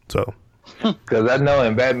far. So, Because I know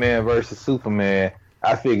in Batman versus Superman,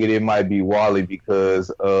 I figured it might be Wally because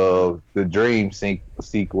of the dream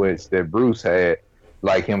sequence that Bruce had,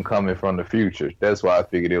 like him coming from the future. That's why I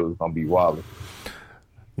figured it was gonna be Wally.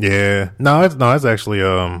 yeah, it's actually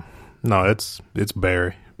it's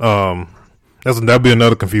Barry. That'd be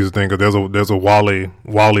another confusing thing because there's a Wally.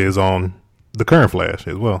 Wally is on the current Flash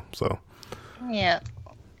as well. So Yeah,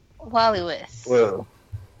 Wally West. Well,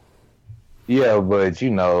 yeah, but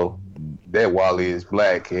that Wally is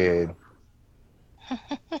black and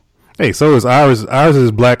hey, so is ours. Ours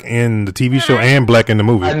is black in the TV show and black in the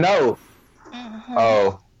movie. I know.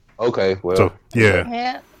 Oh, okay. Well, So yeah.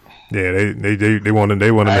 Yeah. They want to I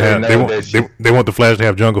have didn't know that shit. they want the Flash to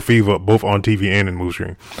have Jungle Fever both on TV and in movie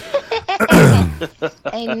screen.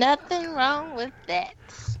 Ain't nothing wrong with that.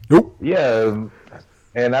 Nope. yeah,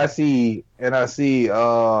 and I went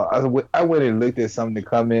and looked at some of the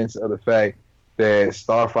comments of the fact that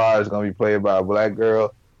Starfire is going to be played by a black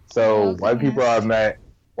girl. So Oh, white people goodness. are mad.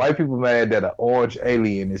 White people mad that an orange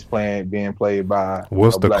alien is being played by.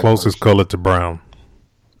 What's a the black closest person. color to brown?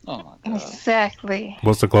 Oh my god. Exactly.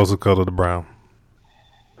 What's the closest color to brown?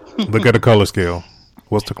 Look at the color scale.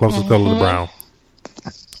 What's the closest color to brown?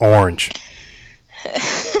 Orange.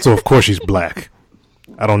 So of course she's black.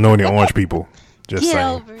 I don't know any orange people. Just Get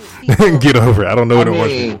saying. over it. people. Get over it. I don't know I any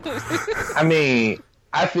orange mean, people.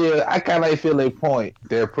 I kind of feel a point.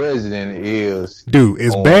 Their president is Dude,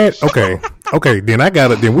 it's orange. bad. Okay.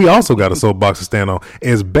 Then we also got a soapbox to stand on.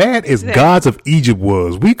 As bad as Gods of Egypt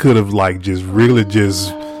was, we could have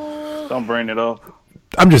Don't bring it up.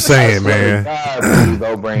 I'm just saying, man. God, please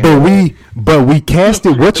don't bring it up. But we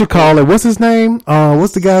casted what's his name?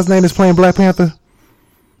 What's the guy's name that's playing Black Panther?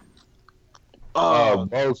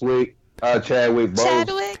 Chadwick Boseman.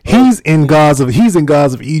 Chadwick. He's in Gods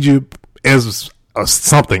of Egypt as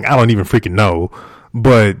something. I don't even freaking know.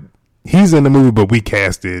 But he's in the movie, but we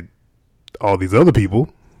casted all these other people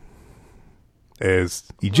as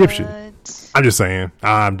Egyptian. Blood. I'm just saying.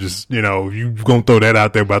 I'm just, you gonna throw that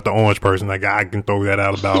out there about the orange person. Like, I can throw that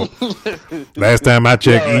out about. Last time I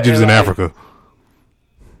checked, Egypt's in Africa.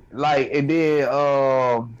 Like, it did.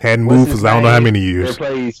 Hadn't moved for I don't know how many years. That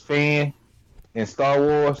plays Finn in Star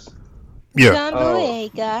Wars. Yeah. John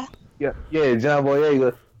Boyega. Yeah, John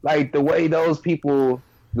Boyega. Like, the way those people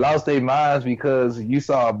lost their minds because you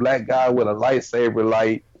saw a black guy with a lightsaber,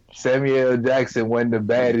 like Samuel Jackson wasn't the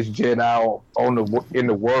baddest Jedi in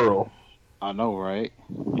the world. I know, right?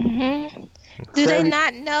 Mm-hmm. Do they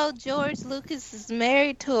not know George Lucas is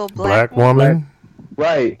married to a black woman?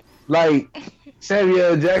 Right. Like,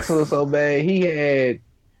 Samuel Jackson was so bad, he had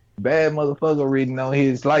bad motherfucker reading on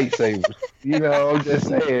his lightsaber. I'm just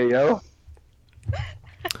saying, yo.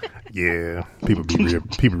 Yeah, people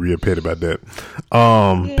real petty about that.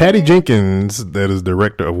 Patty Jenkins, that is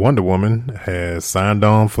director of Wonder Woman, has signed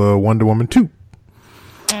on for Wonder Woman 2.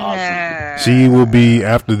 Awesome. She will be,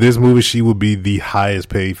 after this movie, she will be the highest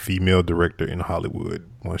paid female director in Hollywood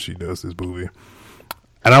once she does this movie.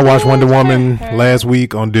 And I watched Wonder Woman last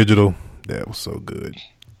week on digital. That was so good.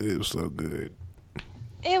 It was so good.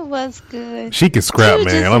 It was good. She can scrap,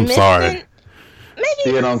 man. I'm sorry.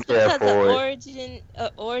 Maybe Still don't care because for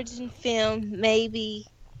of origin film. Maybe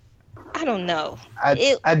I don't know.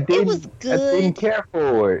 It was good. I didn't care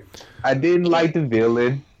for it. I didn't like the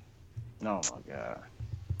villain. Oh my god.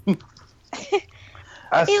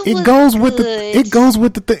 It goes with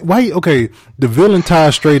the thing. Why? Okay, the villain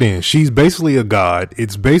ties straight in. She's basically a god.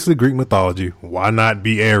 It's basically Greek mythology. Why not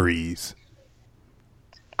be Ares?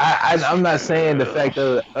 I'm not saying the fact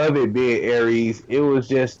of it being Ares. It was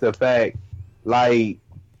just the fact, like,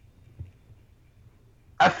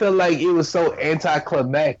 I feel like it was so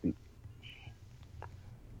anticlimactic.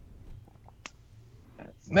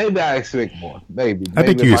 Maybe I expect more. Maybe I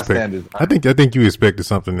think you expected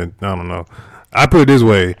something that I don't know. I put it this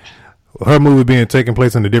way: her movie being taking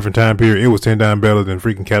place in a different time period, it was 10 times better than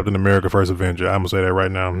freaking Captain America: First Avenger. I'm gonna say that right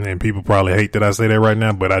now, and people probably hate that I say that right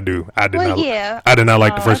now, but I do. I did not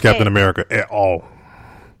like the first Captain America at all.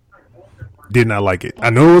 Did not like it.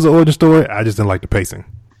 I know it was an origin story. I just didn't like the pacing.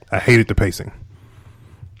 I hated the pacing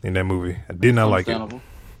in that movie. I did not like it.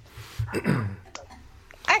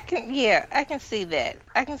 I can see that.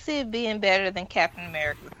 I can see it being better than Captain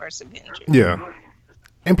America: The First Avenger. Yeah,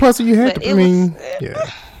 and plus you had to. And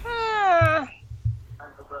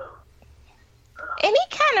he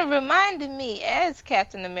kind of reminded me as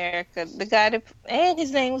Captain America, the guy and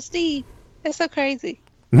his name was Steve. That's so crazy.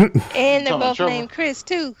 And they're both named Chris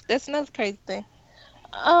too. That's another crazy thing.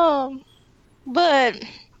 But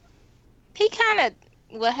he kind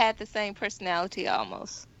of had the same personality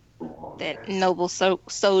almost. That noble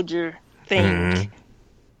soldier thing. Mm-hmm.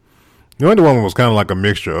 The Wonder Woman was kind of like a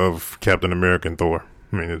mixture of Captain America and Thor.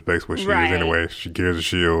 I mean, it's basically what she is anyway. She carries a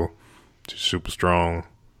shield. She's super strong.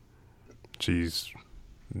 Thor's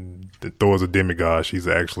a demigod. She's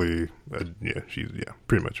actually,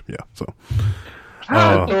 pretty much, yeah. So,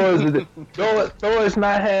 Thor is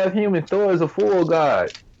not half human. Thor is a full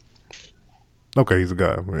god. Okay, he's a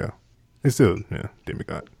god. Yeah, he's still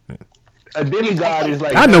demigod. Yeah. A demigod is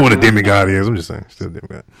like. I know what a demigod is. I'm just saying, still a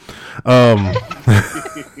demigod.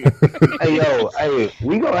 Hey,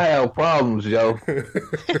 we gonna have problems, yo.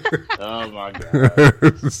 Oh my god.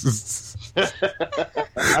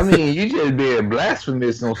 I mean, you just being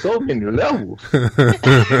blasphemous on so many levels.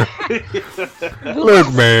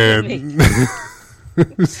 Look, man.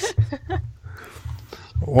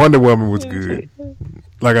 Wonder Woman was good.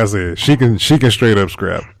 Like I said, she can straight up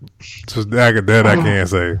scrap. So that I can't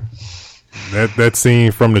say. That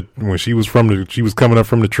scene when she was coming up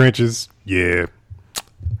from the trenches. Yeah.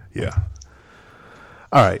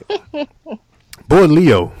 All right. Boy,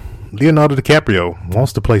 Leonardo DiCaprio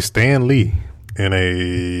wants to play Stan Lee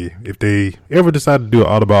if they ever decide to do an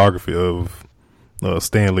autobiography of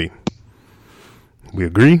Stan Lee. We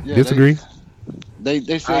agree? Disagree? They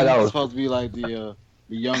say it's supposed to be like the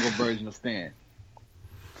younger version of Stan.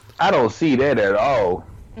 I don't see that at all.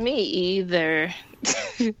 Me either.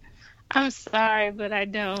 I'm sorry, but I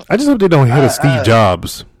don't. I just hope they don't hit a Steve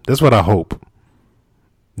Jobs. That's what I hope.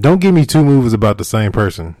 Don't give me two movies about the same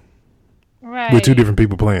person. Right. With two different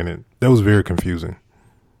people playing it. That was very confusing.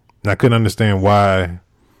 And I couldn't understand why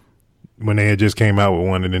when they had just came out with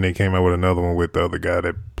one and then they came out with another one with the other guy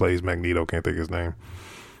that plays Magneto, can't think of his name.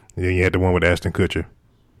 And then you had the one with Ashton Kutcher.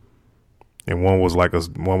 And one was like an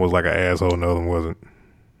asshole and the other one wasn't.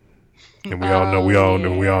 And we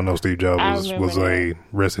all know Steve Jobs was a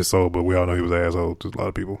rest his soul, but we all know he was an asshole to a lot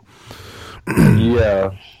of people.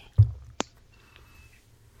 Yeah.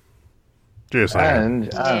 Just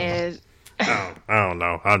saying. I I don't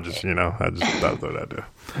know. I just thought that out there.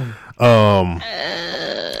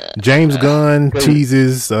 James Gunn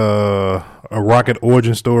teases a Rocket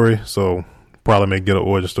origin story, so probably may get an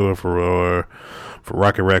origin story for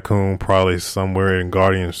Rocket Raccoon, probably somewhere in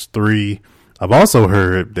Guardians 3. I've also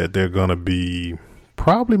heard that they're gonna be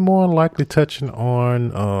probably more likely touching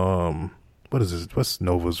on what is this? What's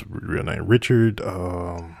Nova's real name? Richard.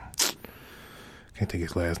 Can't think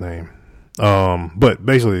his last name. But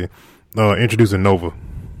basically, introducing Nova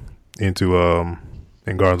into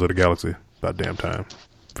in Guardians of the Galaxy. About damn time.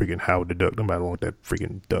 Freaking Howard the Duck. Nobody want that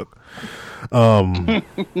freaking duck.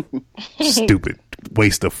 Stupid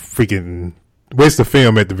waste of film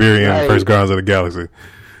at the very end of First Guardians of the Galaxy.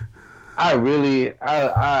 I would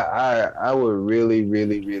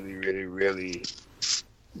really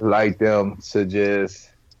like them to just.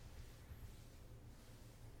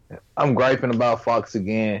 I'm griping about Fox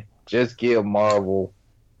again. Just give Marvel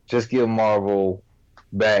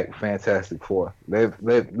back Fantastic Four.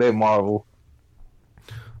 Let Marvel.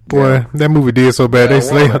 Boy, that movie did so bad.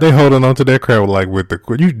 They holding on to that crowd like with the.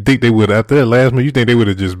 You think they would after that last movie? You think they would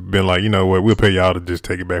have just been like, you know what? We'll pay y'all to just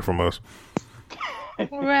take it back from us.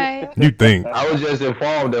 Right. You think? I was just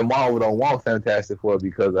informed that Marvel don't want Fantastic Four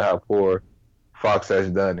because of how poor Fox has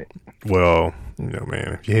done it. Well, you know,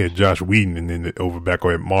 man, if you had Josh Whedon and then over back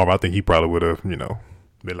at Marvel, I think he probably would have, you know,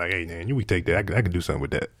 been like, hey, man, we take that. I can do something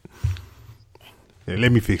with that. Yeah,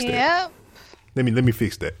 let me fix that. Yep. Let me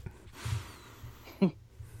fix that.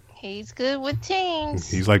 He's good with teens.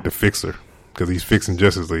 He's like the fixer because he's fixing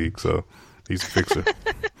Justice League, so he's a fixer.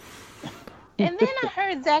 And then I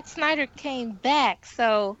heard Zack Snyder came back,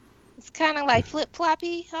 so it's kind of like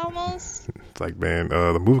flip-floppy almost. It's like, man,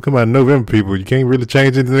 the movie come out in November, people. You can't really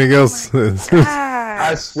change anything else.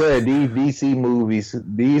 I swear, these DC movies,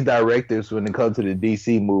 these directors, when it comes to the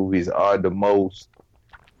DC movies, are the most.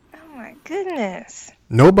 Oh my goodness!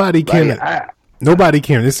 Nobody can.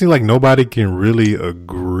 It seems like nobody can really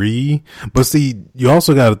agree. But see, you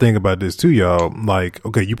also got to think about this too, y'all. Like,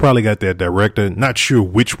 okay, you probably got that director. Not sure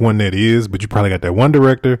which one that is, but you probably got that one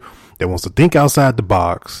director that wants to think outside the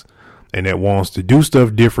box and that wants to do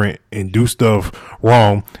stuff different and do stuff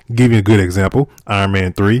wrong. Give you a good example: Iron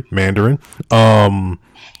Man 3, Mandarin. And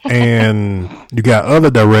you got another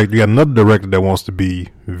director that wants to be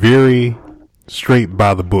very straight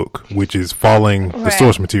by the book, which is following the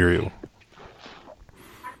source material.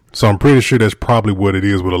 So I'm pretty sure that's probably what it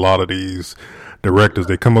is with a lot of these directors.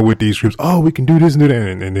 They come up with these scripts. Oh, we can do this and do that.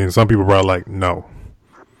 And then some people are probably like, no.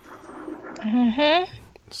 Mm-hmm.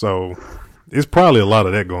 So it's probably a lot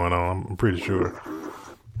of that going on. I'm pretty sure.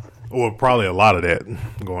 Or probably a lot of that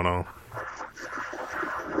going on.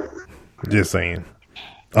 Just saying.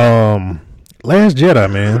 Last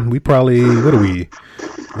Jedi, man.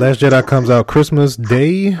 Last Jedi comes out Christmas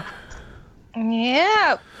Day.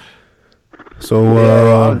 Yeah.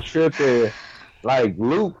 So I'm tripping. Like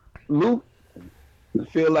Luke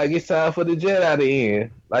feel like it's time for the Jedi to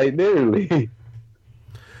end. Like literally.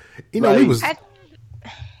 You know,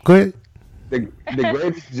 go ahead. The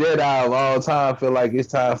greatest Jedi of all time feel like it's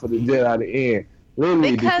time for the Jedi to end.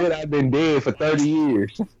 Literally, the Jedi been dead for 30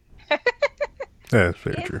 years. That's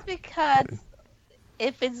very true. It's because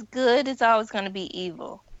if it's good, it's always going to be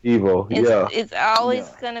evil. It's always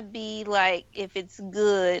going to be like, if it's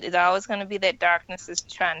good, it's always going to be that darkness is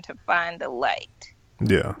trying to find the light.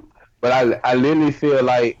 Yeah. But I literally feel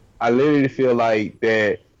like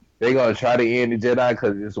that they're going to try to end the Jedi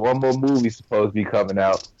because there's one more movie supposed to be coming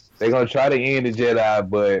out. They're going to try to end the Jedi,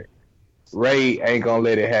 but Rey ain't going to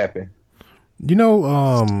let it happen. You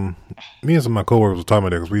know, me and some of my coworkers were talking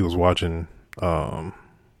about that because we was watching,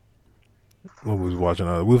 we was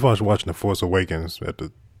watching The Force Awakens at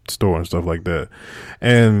the store and stuff like that.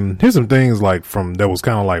 And here's some things like that was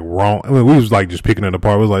kind of like wrong. I mean, we was like just picking it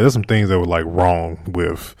apart. It was like, there's some things that were like wrong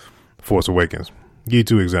with Force Awakens. Give you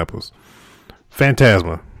two examples.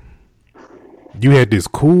 Phantasma. You had this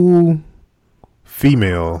cool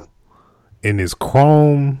female in this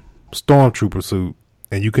chrome stormtrooper suit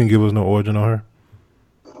and you couldn't give us no origin on her?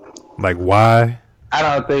 Like, why? I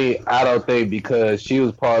don't think because she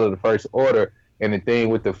was part of the First Order, and the thing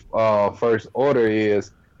with the First Order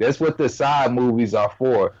is that's what the side movies are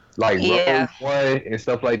for, like Rogue One and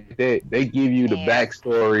stuff like that. They give you the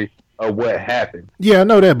backstory of what happened. Yeah, I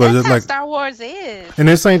know that, but that's it's how like Star Wars is. And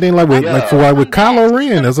the same thing like with with Kylo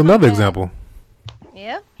Ren. That's another example.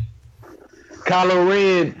 Yep. Kylo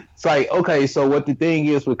Ren. It's like, okay, so what the thing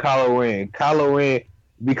is with Kylo Ren,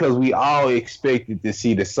 because we all expected to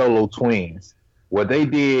see the Solo twins. What they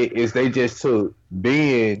did is they just took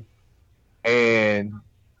Ben and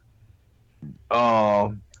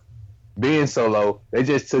Ben Solo. They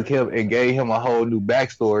just took him and gave him a whole new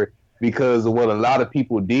backstory. because of what a lot of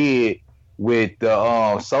people did with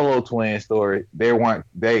the Solo Twin story.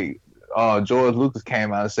 George Lucas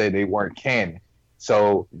came out and said they weren't canon.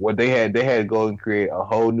 So what they had to go and create a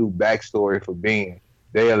whole new backstory for Ben.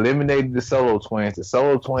 They eliminated the Solo Twins. The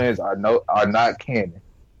Solo Twins are not canon.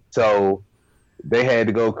 So they had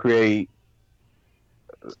to go create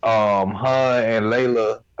Han and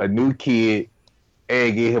Layla a new kid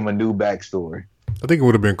and give him a new backstory. I think it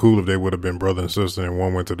would have been cool if they would have been brother and sister, and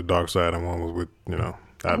one went to the dark side and one was with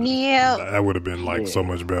that would have been like so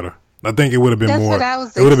much better. I think it would have been more.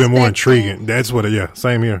 It would have been more intriguing. That's what.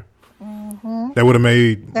 Same here. Mm-hmm. That would have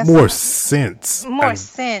made more sense. More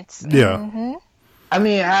sense. Yeah. Mm-hmm.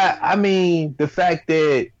 I mean, the fact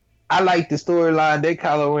that I like the storyline that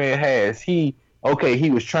Kylo Ren has. He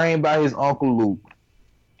was trained by his uncle Luke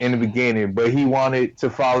in the beginning, but he wanted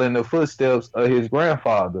to follow in the footsteps of his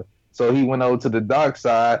grandfather. So he went over to the dark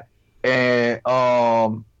side, and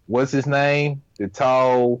what's his name? The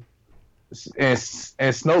tall, and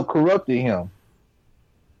Snoke corrupted him,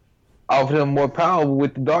 offered him more power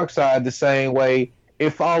with the dark side. The same way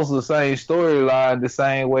it follows the same storyline, the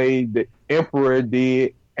same way the Emperor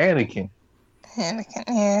did Anakin.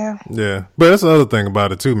 Yeah, but that's the other thing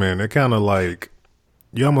about it too, man. They kind of like,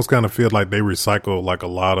 you almost kind of feel like they recycle like a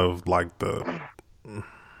lot of like the.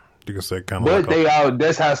 You can say kind of. But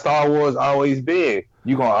that's how Star Wars always been.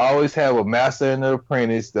 You're gonna always have a master and an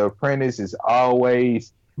apprentice. The apprentice is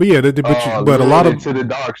always. But yeah, but a lot of to the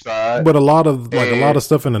dark side. But a lot of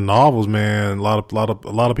stuff in the novels, man. A lot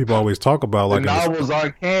of people always talk about like the novels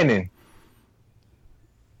aren't canon.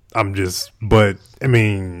 But I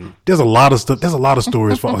mean, there's a lot of stuff. There's a lot of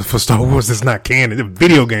stories for Star Wars that's not canon. The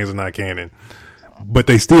video games are not canon. But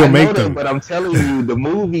they still make them. But I'm telling you, the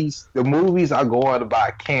movies are going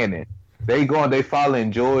by canon. They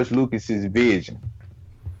following George Lucas's vision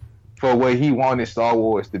for what he wanted Star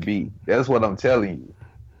Wars to be. That's what I'm telling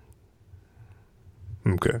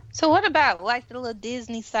you. Okay. So what about like the little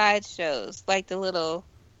Disney sideshows, like the little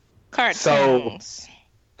cartoons?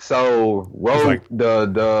 So Rogue,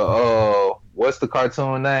 the what's the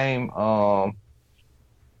cartoon name? What's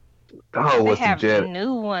the jet?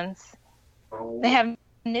 New ones. They have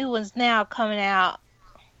new ones now coming out.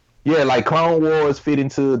 Yeah, like Clone Wars fit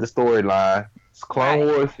into the storyline. Clone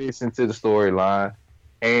Wars fits into the storyline,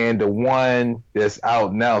 and the one that's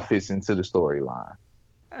out now fits into the storyline.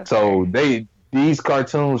 Okay. So these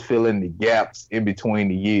cartoons fill in the gaps in between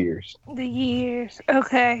the years.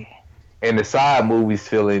 Okay. And the side movies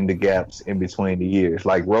fill in the gaps in between the years.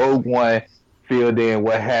 Like Rogue One filled in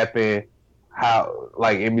what happened. How,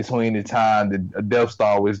 like, in between the time the Death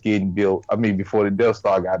Star was getting built, before the Death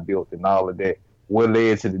Star got built and all of that, what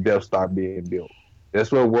led to the Death Star being built.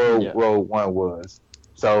 That's what Rogue One was.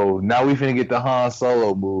 So now we finna get the Han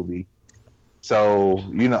Solo movie. So,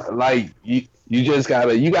 like, you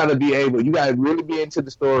gotta really be into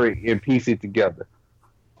the story and piece it together.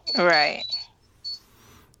 Right.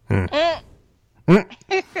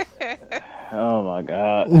 Oh my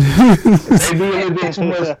God! Maybe a little bit too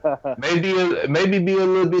much. Maybe be a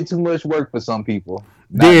little bit too much work for some people.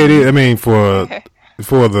 Yeah, it is. I mean, for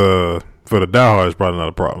the diehards, it's probably not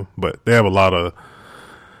a problem. But they have a lot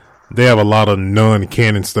of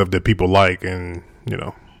non-canon stuff that people like, and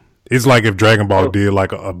it's like if Dragon Ball did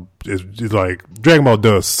like it's like Dragon Ball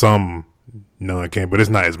does some non-canon, but it's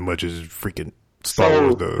not as much as freaking Star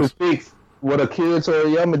Wars does. To fix what Akira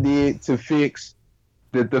Toriyama did to fix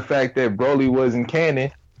the fact that Broly wasn't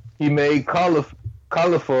canon, he made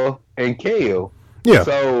Caulifla and Kale. Yeah.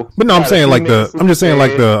 So, but no, I'm just saying like the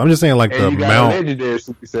amount. Legendary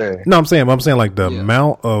Super Saiyan. No, I'm saying like the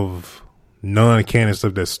amount of non-canon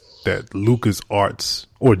stuff that LucasArts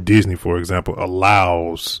or Disney, for example,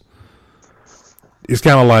 allows. It's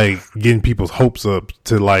kind of like getting people's hopes up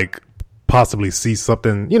to like possibly see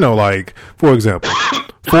something. Like for example,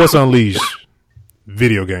 Force Unleashed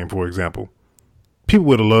video game, for example. People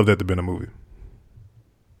would have loved that to been a movie.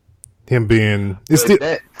 Him being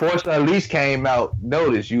that Force Unleashed came out.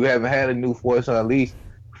 Notice you haven't had a new Force Unleashed.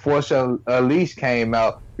 Force Unleashed came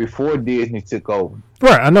out before Disney took over.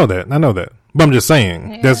 Right, I know that. But I'm just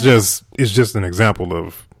saying it's just an example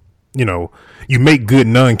of you make good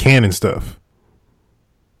non-canon stuff,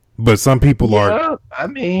 but some people are.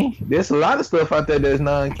 There's a lot of stuff out there that's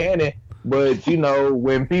non-canon. But,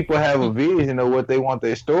 when people have a vision of what they want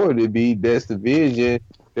their story to be, that's the vision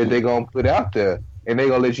that they're going to put out there. And they're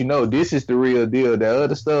going to let you know, this is the real deal. That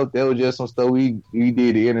other stuff, that was just some stuff we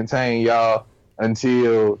did to entertain y'all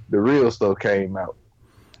until the real stuff came out.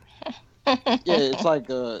 Yeah, it's like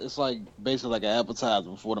basically like an appetizer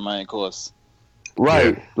before the main course.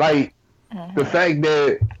 Right. Like, the fact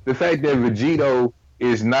that Vegito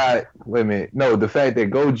is not. Wait a minute. No, the fact that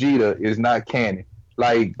Gogeta is not canon.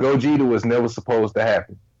 Like Gogeta was never supposed to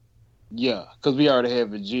happen. Yeah, because we already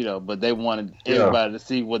had Vegeta, but they wanted everybody to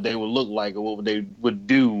see what they would look like or what they would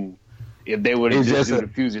do if they would just do the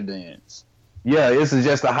fusion dance. Yeah, this is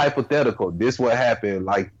just a hypothetical. This would happen.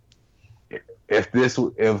 Like if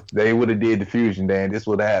they would have did the fusion dance, this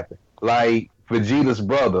would have happened. Like Vegeta's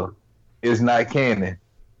brother is not canon.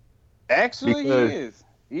 Actually,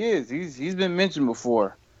 he is. He's been mentioned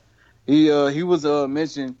before. He was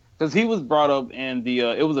mentioned because he was brought up in the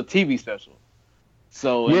it was a TV special.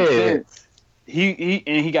 So in a sense,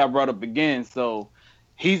 he got brought up again. So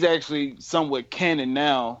he's actually somewhat canon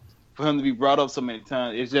now for him to be brought up so many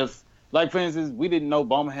times. It's just like, for instance, we didn't know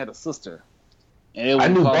Bulma had a sister. I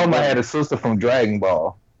knew Bulma had a sister from Dragon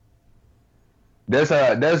Ball. That's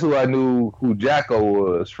who I knew who Jacko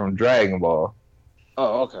was from Dragon Ball.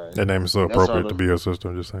 Oh, okay. That name is so appropriate to be her sister.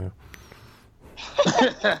 I'm just saying.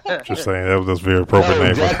 Just saying that's very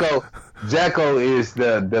appropriate name. Jacko is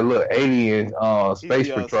the little alien space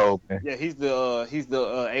patrolman. Yeah, he's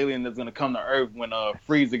the alien that's gonna come to Earth when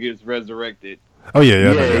Frieza gets resurrected. Oh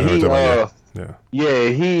yeah.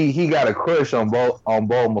 He got a crush on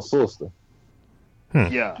Bulma's sister.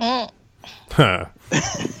 Yeah. Yeah.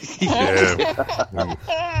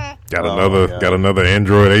 Got another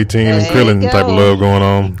Android 18 and Krillin type of love going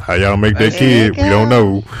on. How y'all make that kid? We don't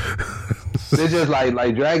know. It's just like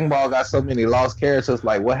Dragon Ball got so many lost characters.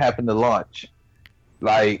 Like, what happened to Launch?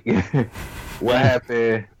 Like, what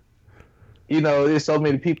happened? You know, there's so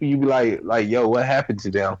many people you be like, yo, what happened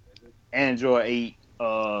to them? Android 8,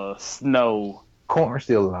 Snow. Corn's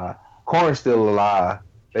still alive.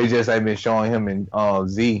 They just ain't been showing him in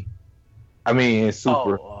Z. I mean, in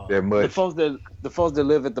Super that much. The folks that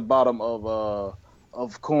live at the bottom of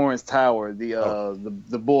Corn's tower,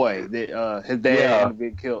 the boy that his dad had to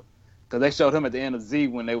get killed. Because they showed him at the end of Z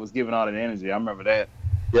when they was giving all that energy. I remember that.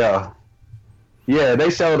 Yeah. Yeah, they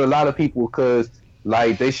showed a lot of people because,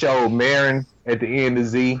 like, they showed Marin at the end of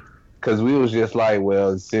Z because we was just like,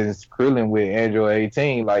 well, since Krillin with Android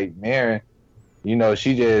 18, like, Marin, you know,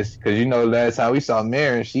 she just, because, you know, last time we saw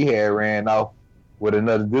Marin, she had ran off with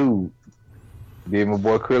another dude. Did my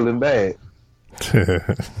boy Krillin bad.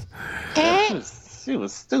 She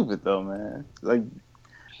was stupid, though, man. Like,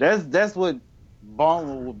 that's what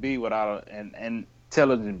Bulma would be without an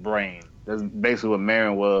intelligent brain. That's basically what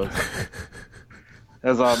Marin was.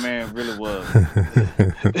 That's all Marin really was.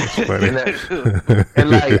 and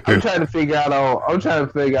like, I'm trying to figure out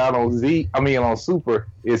on Z. I mean, on Super,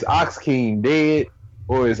 is Ox King dead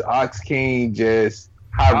or is Ox King just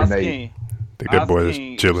hibernating? I think that boy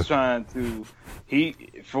is chilling. Trying to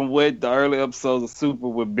from what the early episodes of Super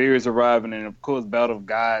with Beerus arriving and of course Battle of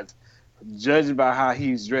Gods. Judging by how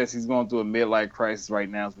he's dressed, he's going through a midlife crisis right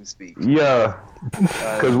now as we speak. Yeah,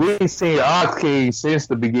 because we ain't seen Ox King since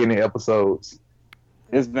the beginning episodies.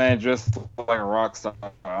 This man dressed like a rock star.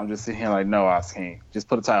 I'm just sitting here like, no, Ox King, just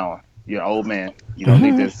put a tie on. You're an old man. You don't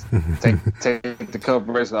need this. Take the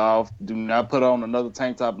coverage off. Do not put on another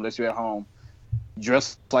tank top unless you're at home.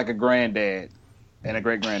 Dress like a granddad and a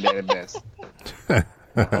great granddad at best.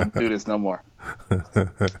 Don't do this no more.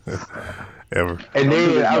 Ever. And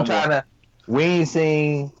then I'm trying to. We ain't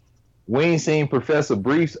seen Professor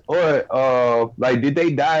Briefs or like, did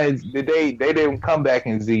they die? They didn't come back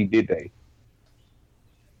in Z, did they?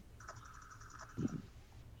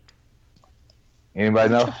 Anybody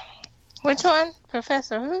know? Which one?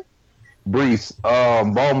 Professor who? Briefs,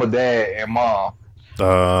 Bulma dad and mom.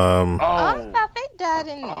 I thought they died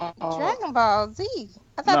in Dragon Ball Z.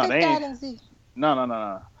 I thought they died in Z.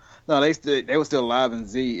 No. They were still alive in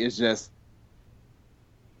Z. It's just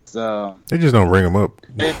they just don't ring them up.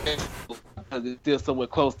 They're still somewhat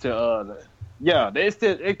close to they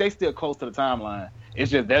still close to the timeline.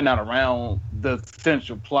 It's just they're not around the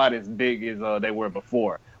central plot as big as they were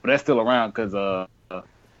before, but they're still around because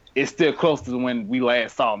it's still close to when we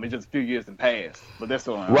last saw them. It's just a few years in past, but they're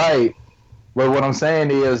still around. Right. But what I'm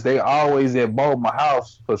saying is they always at Bulma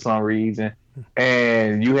house for some reason,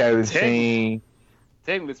 and you haven't seen.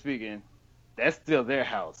 Technically speaking, that's still their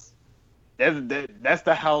house. That's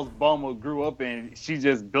the house Bulma grew up in. She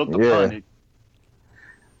just built upon it.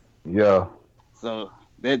 Yeah. So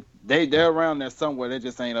they're around there somewhere. They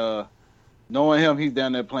just ain't knowing him. He's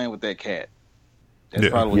down there playing with that cat. That's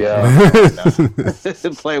probably what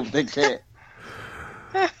playing with that cat.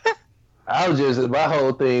 My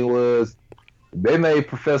whole thing was they made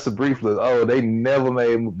Professor Brief look old. They never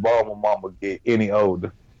made Bulma mama get any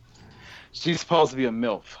older. She's supposed to be a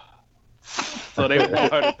MILF. So they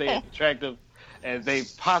want her to stay as attractive as they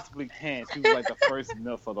possibly can. She was like the first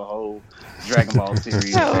MILF of the whole Dragon Ball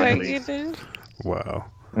series. Oh my goodness. Wow.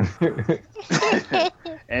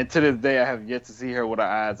 And to this day, I have yet to see her with her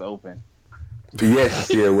eyes open. Yes,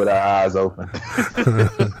 to see her with her eyes open.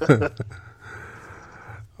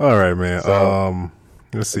 All right, man. So,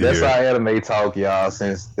 let's see that's here. our anime talk, y'all,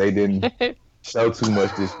 since they didn't show too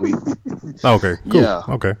much this week. Okay, cool. Yeah.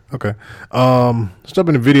 Okay. Let's jump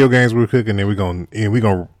into video games real quick, and then we're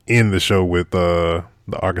gonna end the show with the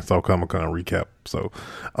Arkansas Comic Con recap. So,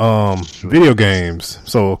 video games.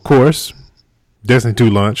 So, of course, Destiny 2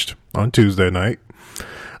 launched on Tuesday night.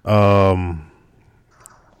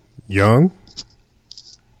 Young,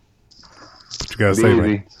 what you gotta say, Busy.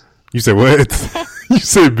 man? You said what? You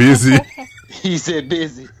said busy. He said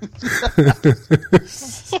busy.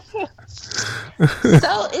 So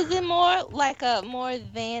is it more like a more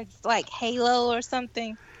advanced, like Halo or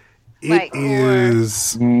something? It Like, or-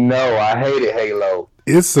 is. No, I hated Halo,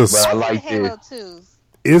 It's a. but I like Halo this. 2.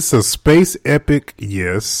 It's a space epic,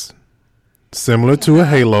 yes. Similar to a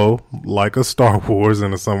Halo, like a Star Wars,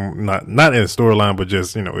 and some not in a storyline, but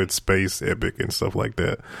just it's space epic and stuff like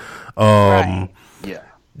that. Right. Yeah.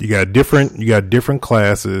 You got different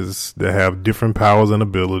classes that have different powers and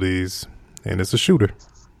abilities, and it's a shooter.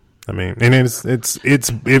 I mean, and it's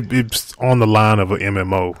on the line of an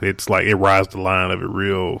MMO. It's like it rides the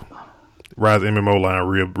MMO line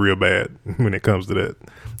real bad when it comes to that.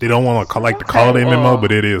 They don't want to to call it MMO,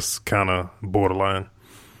 but it is kind of borderline.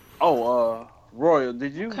 Oh, Royal,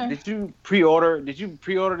 did you pre-order the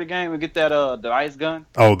game and get that the ice gun?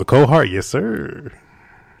 Oh, the Cold Heart, yes sir.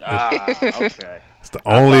 Okay. It's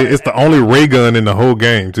the only ray gun in the whole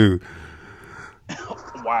game too.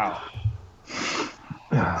 Wow.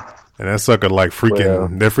 And that sucker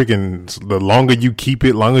the longer you keep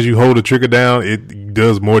it, long as you hold the trigger down, it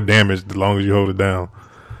does more damage the longer you hold it down.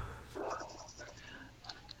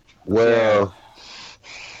 Well,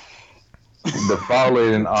 the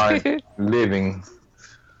fallen aren't living.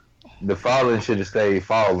 The fallen should have stayed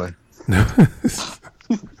fallen.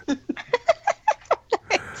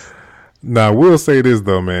 Now, I will say this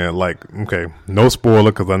though, man. Like, okay, no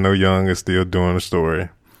spoiler because I know Young is still doing the story.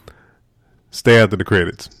 Stay after the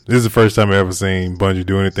credits. This is the first time I've ever seen Bungie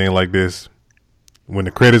do anything like this. When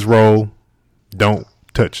the credits roll, don't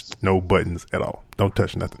touch no buttons at all. Don't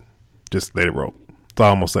touch nothing. Just let it roll. That's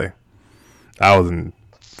all I'm gonna say. I was in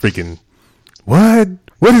freaking what?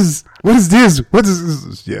 What is this? What is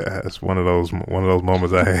this? Yeah, it's one of those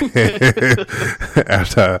moments I had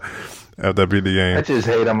after I beat the game. I just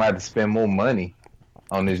hate I'm about to spend more money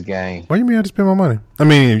on this game. Why you mean I have to spend my money? I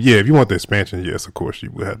mean, yeah, if you want the expansion, yes, of course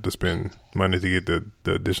you would have to spend money to get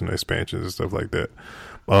the additional expansions and stuff like that.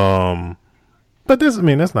 But that's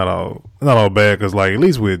not all bad because like at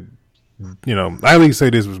least with I at least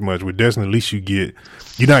say this as much with Destiny, at least you're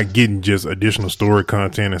not getting just additional story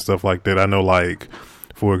content and stuff like that. I know, like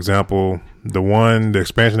for example, the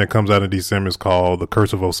expansion that comes out in December is called The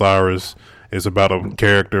Curse of Osiris. It's about a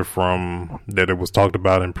character that it was talked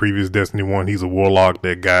about in previous Destiny 1. He's a warlock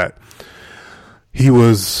he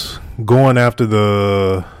was going after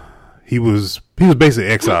he was basically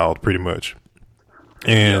exiled pretty much.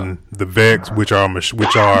 And the Vex, which are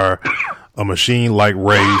a machine-like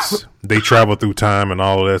race, they travel through time and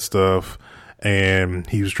all of that stuff. And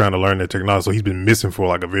he was trying to learn their technology. So he's been missing for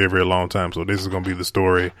like a very, very long time. So this is going to be the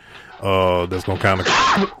story that's going to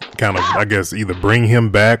kind of, I guess, either bring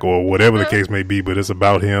him back or whatever the case may be. But it's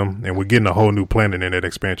about him, and we're getting a whole new planet in that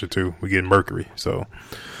expansion too. We're getting Mercury. So,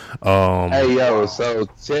 hey yo, so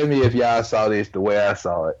tell me if y'all saw this the way I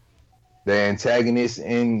saw it. The antagonist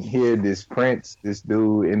in here, this prince, this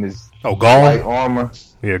dude in this Gaul? white armor.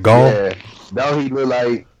 Yeah, Gaul. Yeah, don't he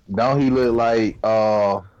look like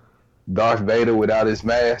Darth Vader without his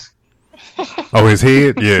mask? Oh, his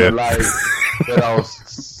head? Yeah. Like on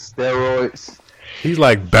steroids. He's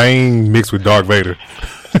like Bane mixed with Darth Vader.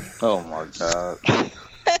 Oh my god.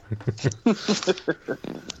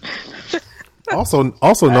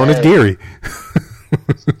 Also known as Gary.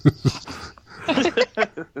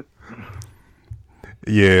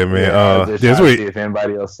 Yeah, man. Just trying to see if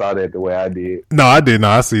anybody else saw that the way I did. No, I did. No,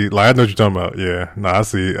 I see. Like, I know what you're talking about. Yeah. No, I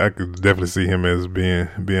see. I could definitely see him as being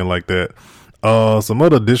like that. Some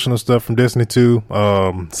other additional stuff from Destiny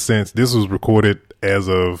 2. Since this was recorded as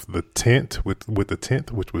of the 10th, with the 10th,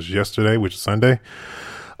 which was yesterday, which is Sunday.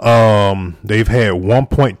 They've had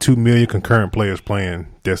 1.2 million concurrent players playing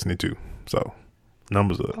Destiny 2. So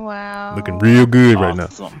numbers are looking real good right now.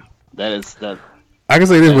 That. I can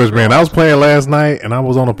say this much, man. I was playing last night, and I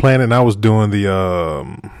was on a planet, and I was doing the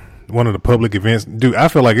one of the public events. Dude, I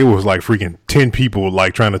feel like it was like freaking 10 people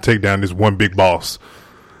like trying to take down this one big boss.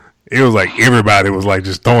 it was like everybody was like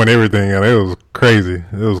just throwing everything out. It was crazy.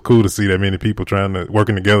 It was cool to see that many people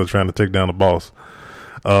working together trying to take down the boss.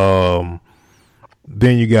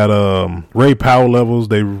 Then you got Ray Power Levels.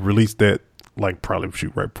 They released that like probably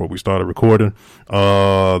right before we started recording.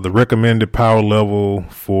 The recommended power level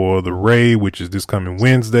for the Ray, which is this coming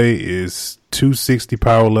Wednesday, is 260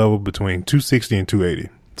 power level, between 260 and 280.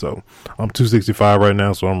 So I'm 265 right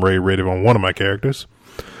now, so I'm ready on one of my characters.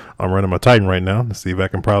 I'm running my Titan right now. Let's see if I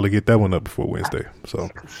can probably get that one up before Wednesday. So,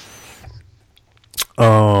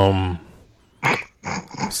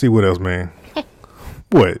 see what else, man.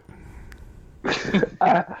 What?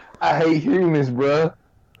 I hate humans, bro.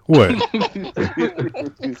 What?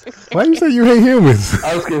 Why you say you hate humans?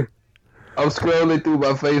 I'm scrolling through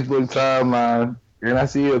my Facebook timeline and I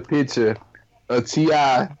see a picture of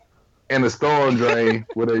T.I. and a storm drain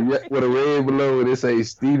with a red below it. It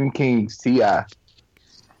says Stephen King's T.I.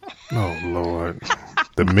 Oh Lord,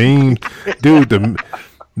 the meme, dude.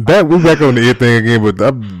 We're back on the it thing again, but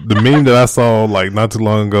the meme that I saw like not too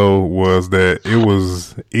long ago was that it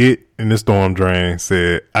was it in the storm drain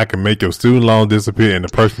said, "I can make your student loan disappear," and the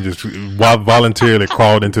person just voluntarily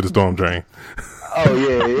crawled into the storm drain. Oh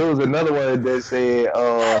yeah, it was another one that said,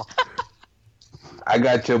 "I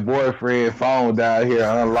got your boyfriend phone down here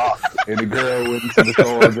unlocked," and the girl went into the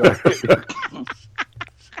storm drain.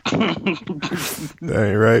 That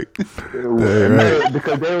ain't right.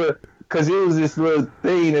 Because it was this little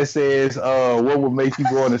thing that says, "What would make you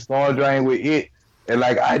go in the storm drain with it?" And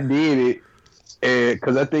like I did it, and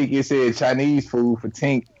because I think it said Chinese food for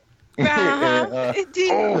Tink. It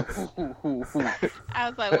did. I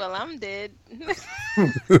was like, "Well, I'm dead."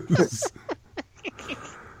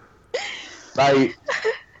 Like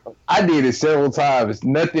I did it several times.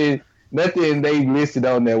 Nothing they listed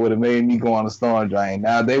on there would have made me go on a storm drain.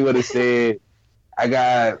 Now they would have said, "I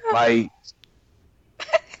got like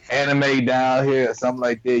anime down here" or something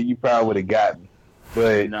like that. You probably would have gotten,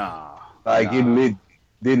 but it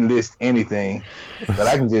didn't list anything. But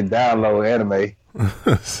I can just download anime.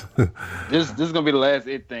 This is gonna be the last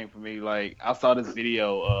it thing for me. Like I saw this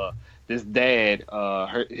video. This dad,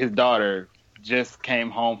 his daughter just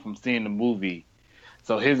came home from seeing the movie.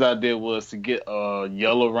 So his idea was to get a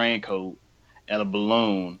yellow raincoat and a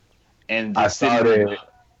balloon, and just I saw that.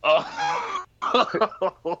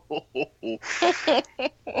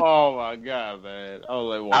 Oh my god, man! I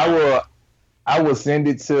was like, wow. I will send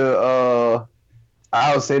it to.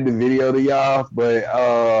 I'll send the video to y'all, but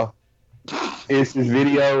it's this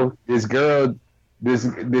video. This girl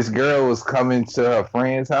was coming to her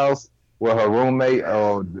friend's house with her roommate.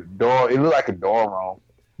 Dorm. It looked like a dorm room,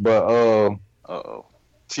 but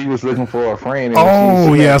she was looking for a friend.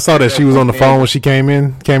 And I saw that she was on the phone when she came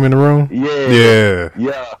in the room. Yeah.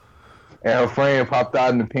 And her friend popped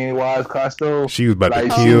out in the Pennywise costume. She was about to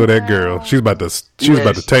kill that girl. She was about to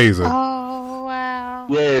tase her. Oh wow.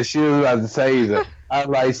 Yeah, she was about to tase her. I was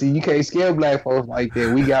like, see, you can't scare black folks like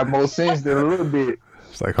that. We got more sense than a little bit.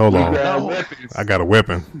 It's like, hold on, I got a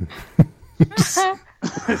weapon.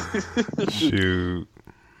 Shoot.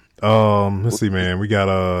 Let's see, man. We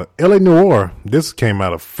got L.A. Noire. This came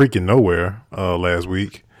out of freaking nowhere last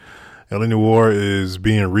week. L.A. Noire is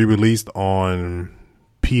being re-released on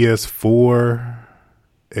PS4,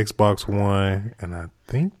 Xbox One, and I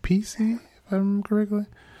think PC, if I remember correctly.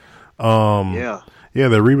 Yeah,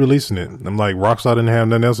 they're re-releasing it. I'm like, Rockstar didn't have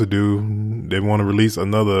nothing else to do. They want to release their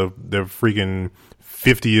freaking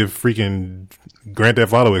 50th freaking Grand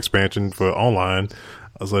Theft Auto expansion for online.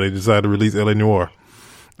 So they decided to release L.A. Noire.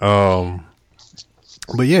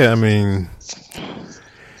 But yeah, I mean,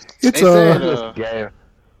 it's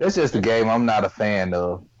It's just a game I'm not a fan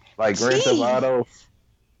of. Like Grand Theft Auto.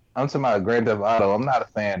 I'm talking about Grand Theft Auto. I'm not a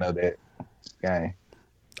fan of that game.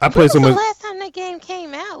 I played When was the last time that game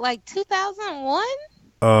came out? Like 2001?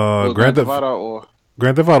 Grand Theft Auto or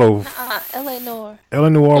Grand Theft Auto. L.A. Noire. L.A.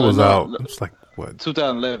 Noire was out. It's like what?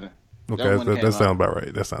 2011. Okay, that sounds about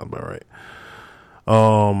right. That sounds about right.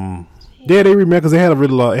 Yeah, they remade because it had a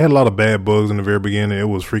lot of bad bugs in the very beginning. It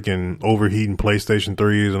was freaking overheating PlayStation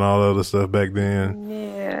 3s and all the other stuff back then.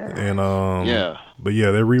 Yeah. And yeah. But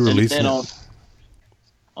yeah, they're re-releasing it.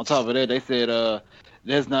 On top of that, they said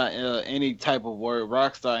there's not any type of word.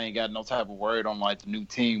 Rockstar ain't got no type of word on like the new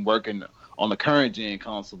team working on the current gen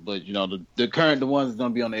console. But you know, the ones that's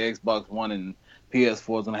gonna be on the Xbox One and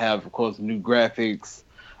PS4 is gonna have, of course, new graphics.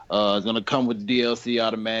 It's gonna come with DLC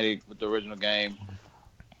automatic with the original game.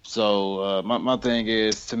 So my thing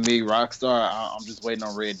is, to me, Rockstar, I'm just waiting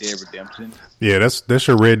on Red Dead Redemption. Yeah, that's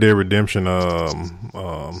your Red Dead Redemption.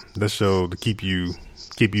 That show to keep you,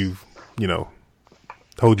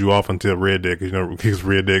 hold you off until Red Dead, because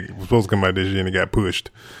Red Dead was supposed to come out this year and it got pushed.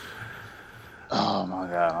 Oh my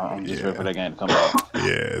god! I'm just ready for that game to come out.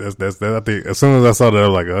 Yeah, that's that. I think as soon as I saw that, I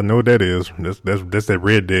was like, I know what that is. That's that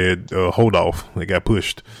Red Dead hold off. It got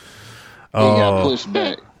pushed. It got pushed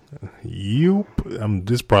back. Yup.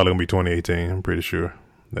 This probably gonna be 2018. I'm pretty sure.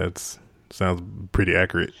 Sounds pretty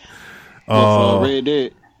accurate. For Red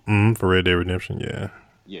Dead. For Red Dead Redemption, yeah.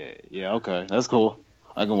 Yeah. Okay, that's cool.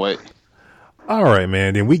 I can wait. All right,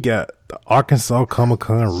 man. Then we got the Arkansas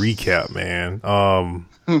Comic-Con recap, man. Oh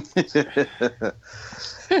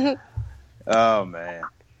man,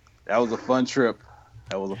 that was a fun trip.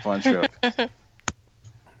 So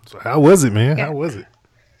how was it, man? How was it?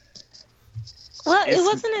 Well, it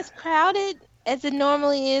wasn't as crowded as it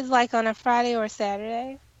normally is, like on a Friday or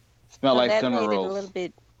Saturday. Smelled like that cinnamon made rolls. it a little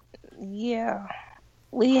bit. Yeah,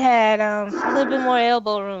 we had a little bit more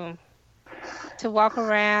elbow room to walk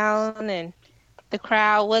around, and the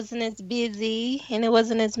crowd wasn't as busy, and there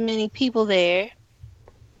wasn't as many people there.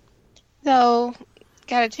 So,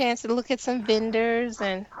 got a chance to look at some vendors,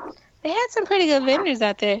 and they had some pretty good vendors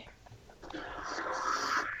out there.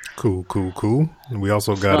 Cool. And we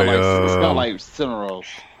also got It smelled like cinnamon rolls.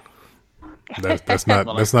 That's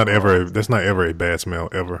not ever a bad smell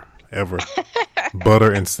ever.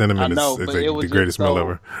 Butter and cinnamon is the greatest smell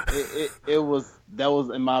ever. That was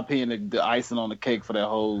in my opinion the icing on the cake for that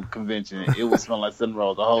whole convention. It was smelling like cinnamon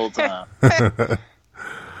rolls the whole time.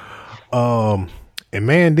 And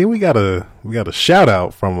man, then we got a shout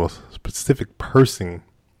out from a specific person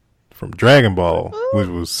from Dragon Ball, which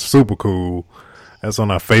was super cool. That's on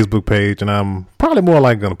our Facebook page, and I'm probably more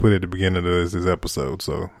like going to put it at the beginning of this episode.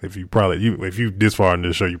 So if you this far in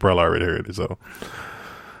this show, you probably already heard it. So,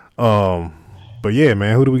 but yeah,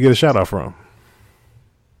 man, who do we get a shout out from?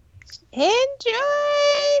 Android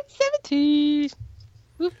 17.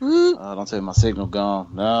 Whoop, whoop. Don't tell me my signal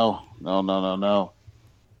gone. No.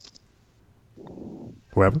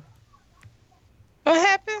 What happened? What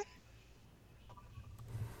happened?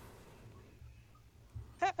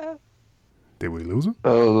 Uh-oh. Did we lose him?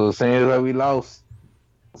 Oh, seems like we lost.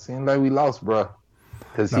 Bro.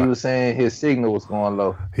 Because he was saying his signal was going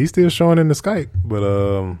low. He's still showing in the Skype, but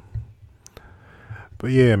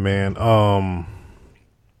yeah, man.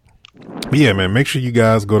 Make sure you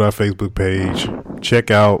guys go to our Facebook page,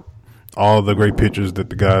 check out all the great pictures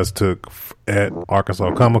that the guys took at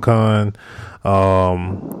Arkansas Comic-Con.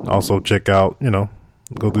 Also check out, go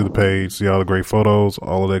through the page, see all the great photos,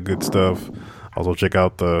 all of that good stuff. Also check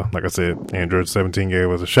out like I said, Android 17 gave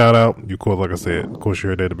us a shout out. You heard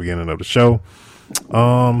that at the beginning of the show.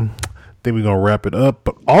 Then we're gonna wrap it up.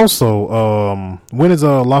 But also, when is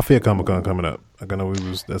Lafayette Comic-Con coming up? I know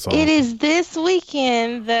that's all. It is this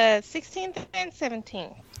weekend, the 16th and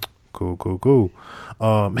 17th. Cool.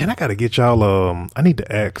 Man, I gotta get y'all. I need to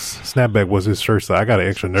ask Snapback what's his shirt size. I got an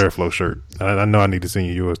extra Nerdflow shirt. I know I need to send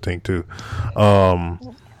you yours, Tink, too.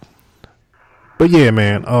 But yeah,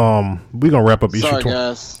 man. We're gonna wrap up issue 20.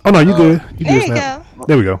 Guys. Oh no, you good? There you go.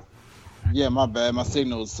 There we go. Yeah, my bad. My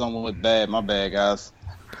signal was somewhat bad. My bad, guys.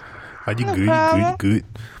 You good.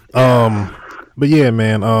 But yeah,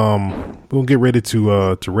 man. We'll get ready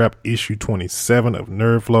to wrap issue 27 of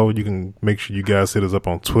Nerdflow. You can make sure you guys hit us up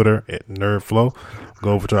on Twitter at Nerdflow.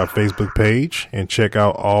 Go over to our Facebook page and check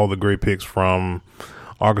out all the great picks from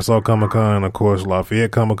Arkansas Comic-Con, and of course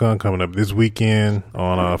Lafayette Comic-Con coming up this weekend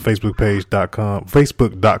on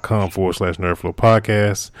facebook.com/Nerdflow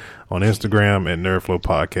Podcast, on Instagram at Nerdflow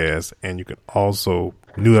Podcast, and you can also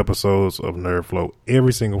new episodes of Nerdflow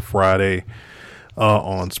every single Friday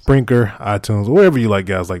on Spreaker, iTunes, wherever you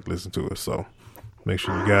guys like to listen to us. So make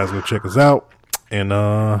sure you guys go check us out, and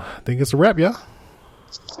I think it's a wrap, y'all.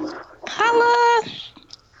 Holla!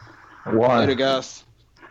 One. Later, guys.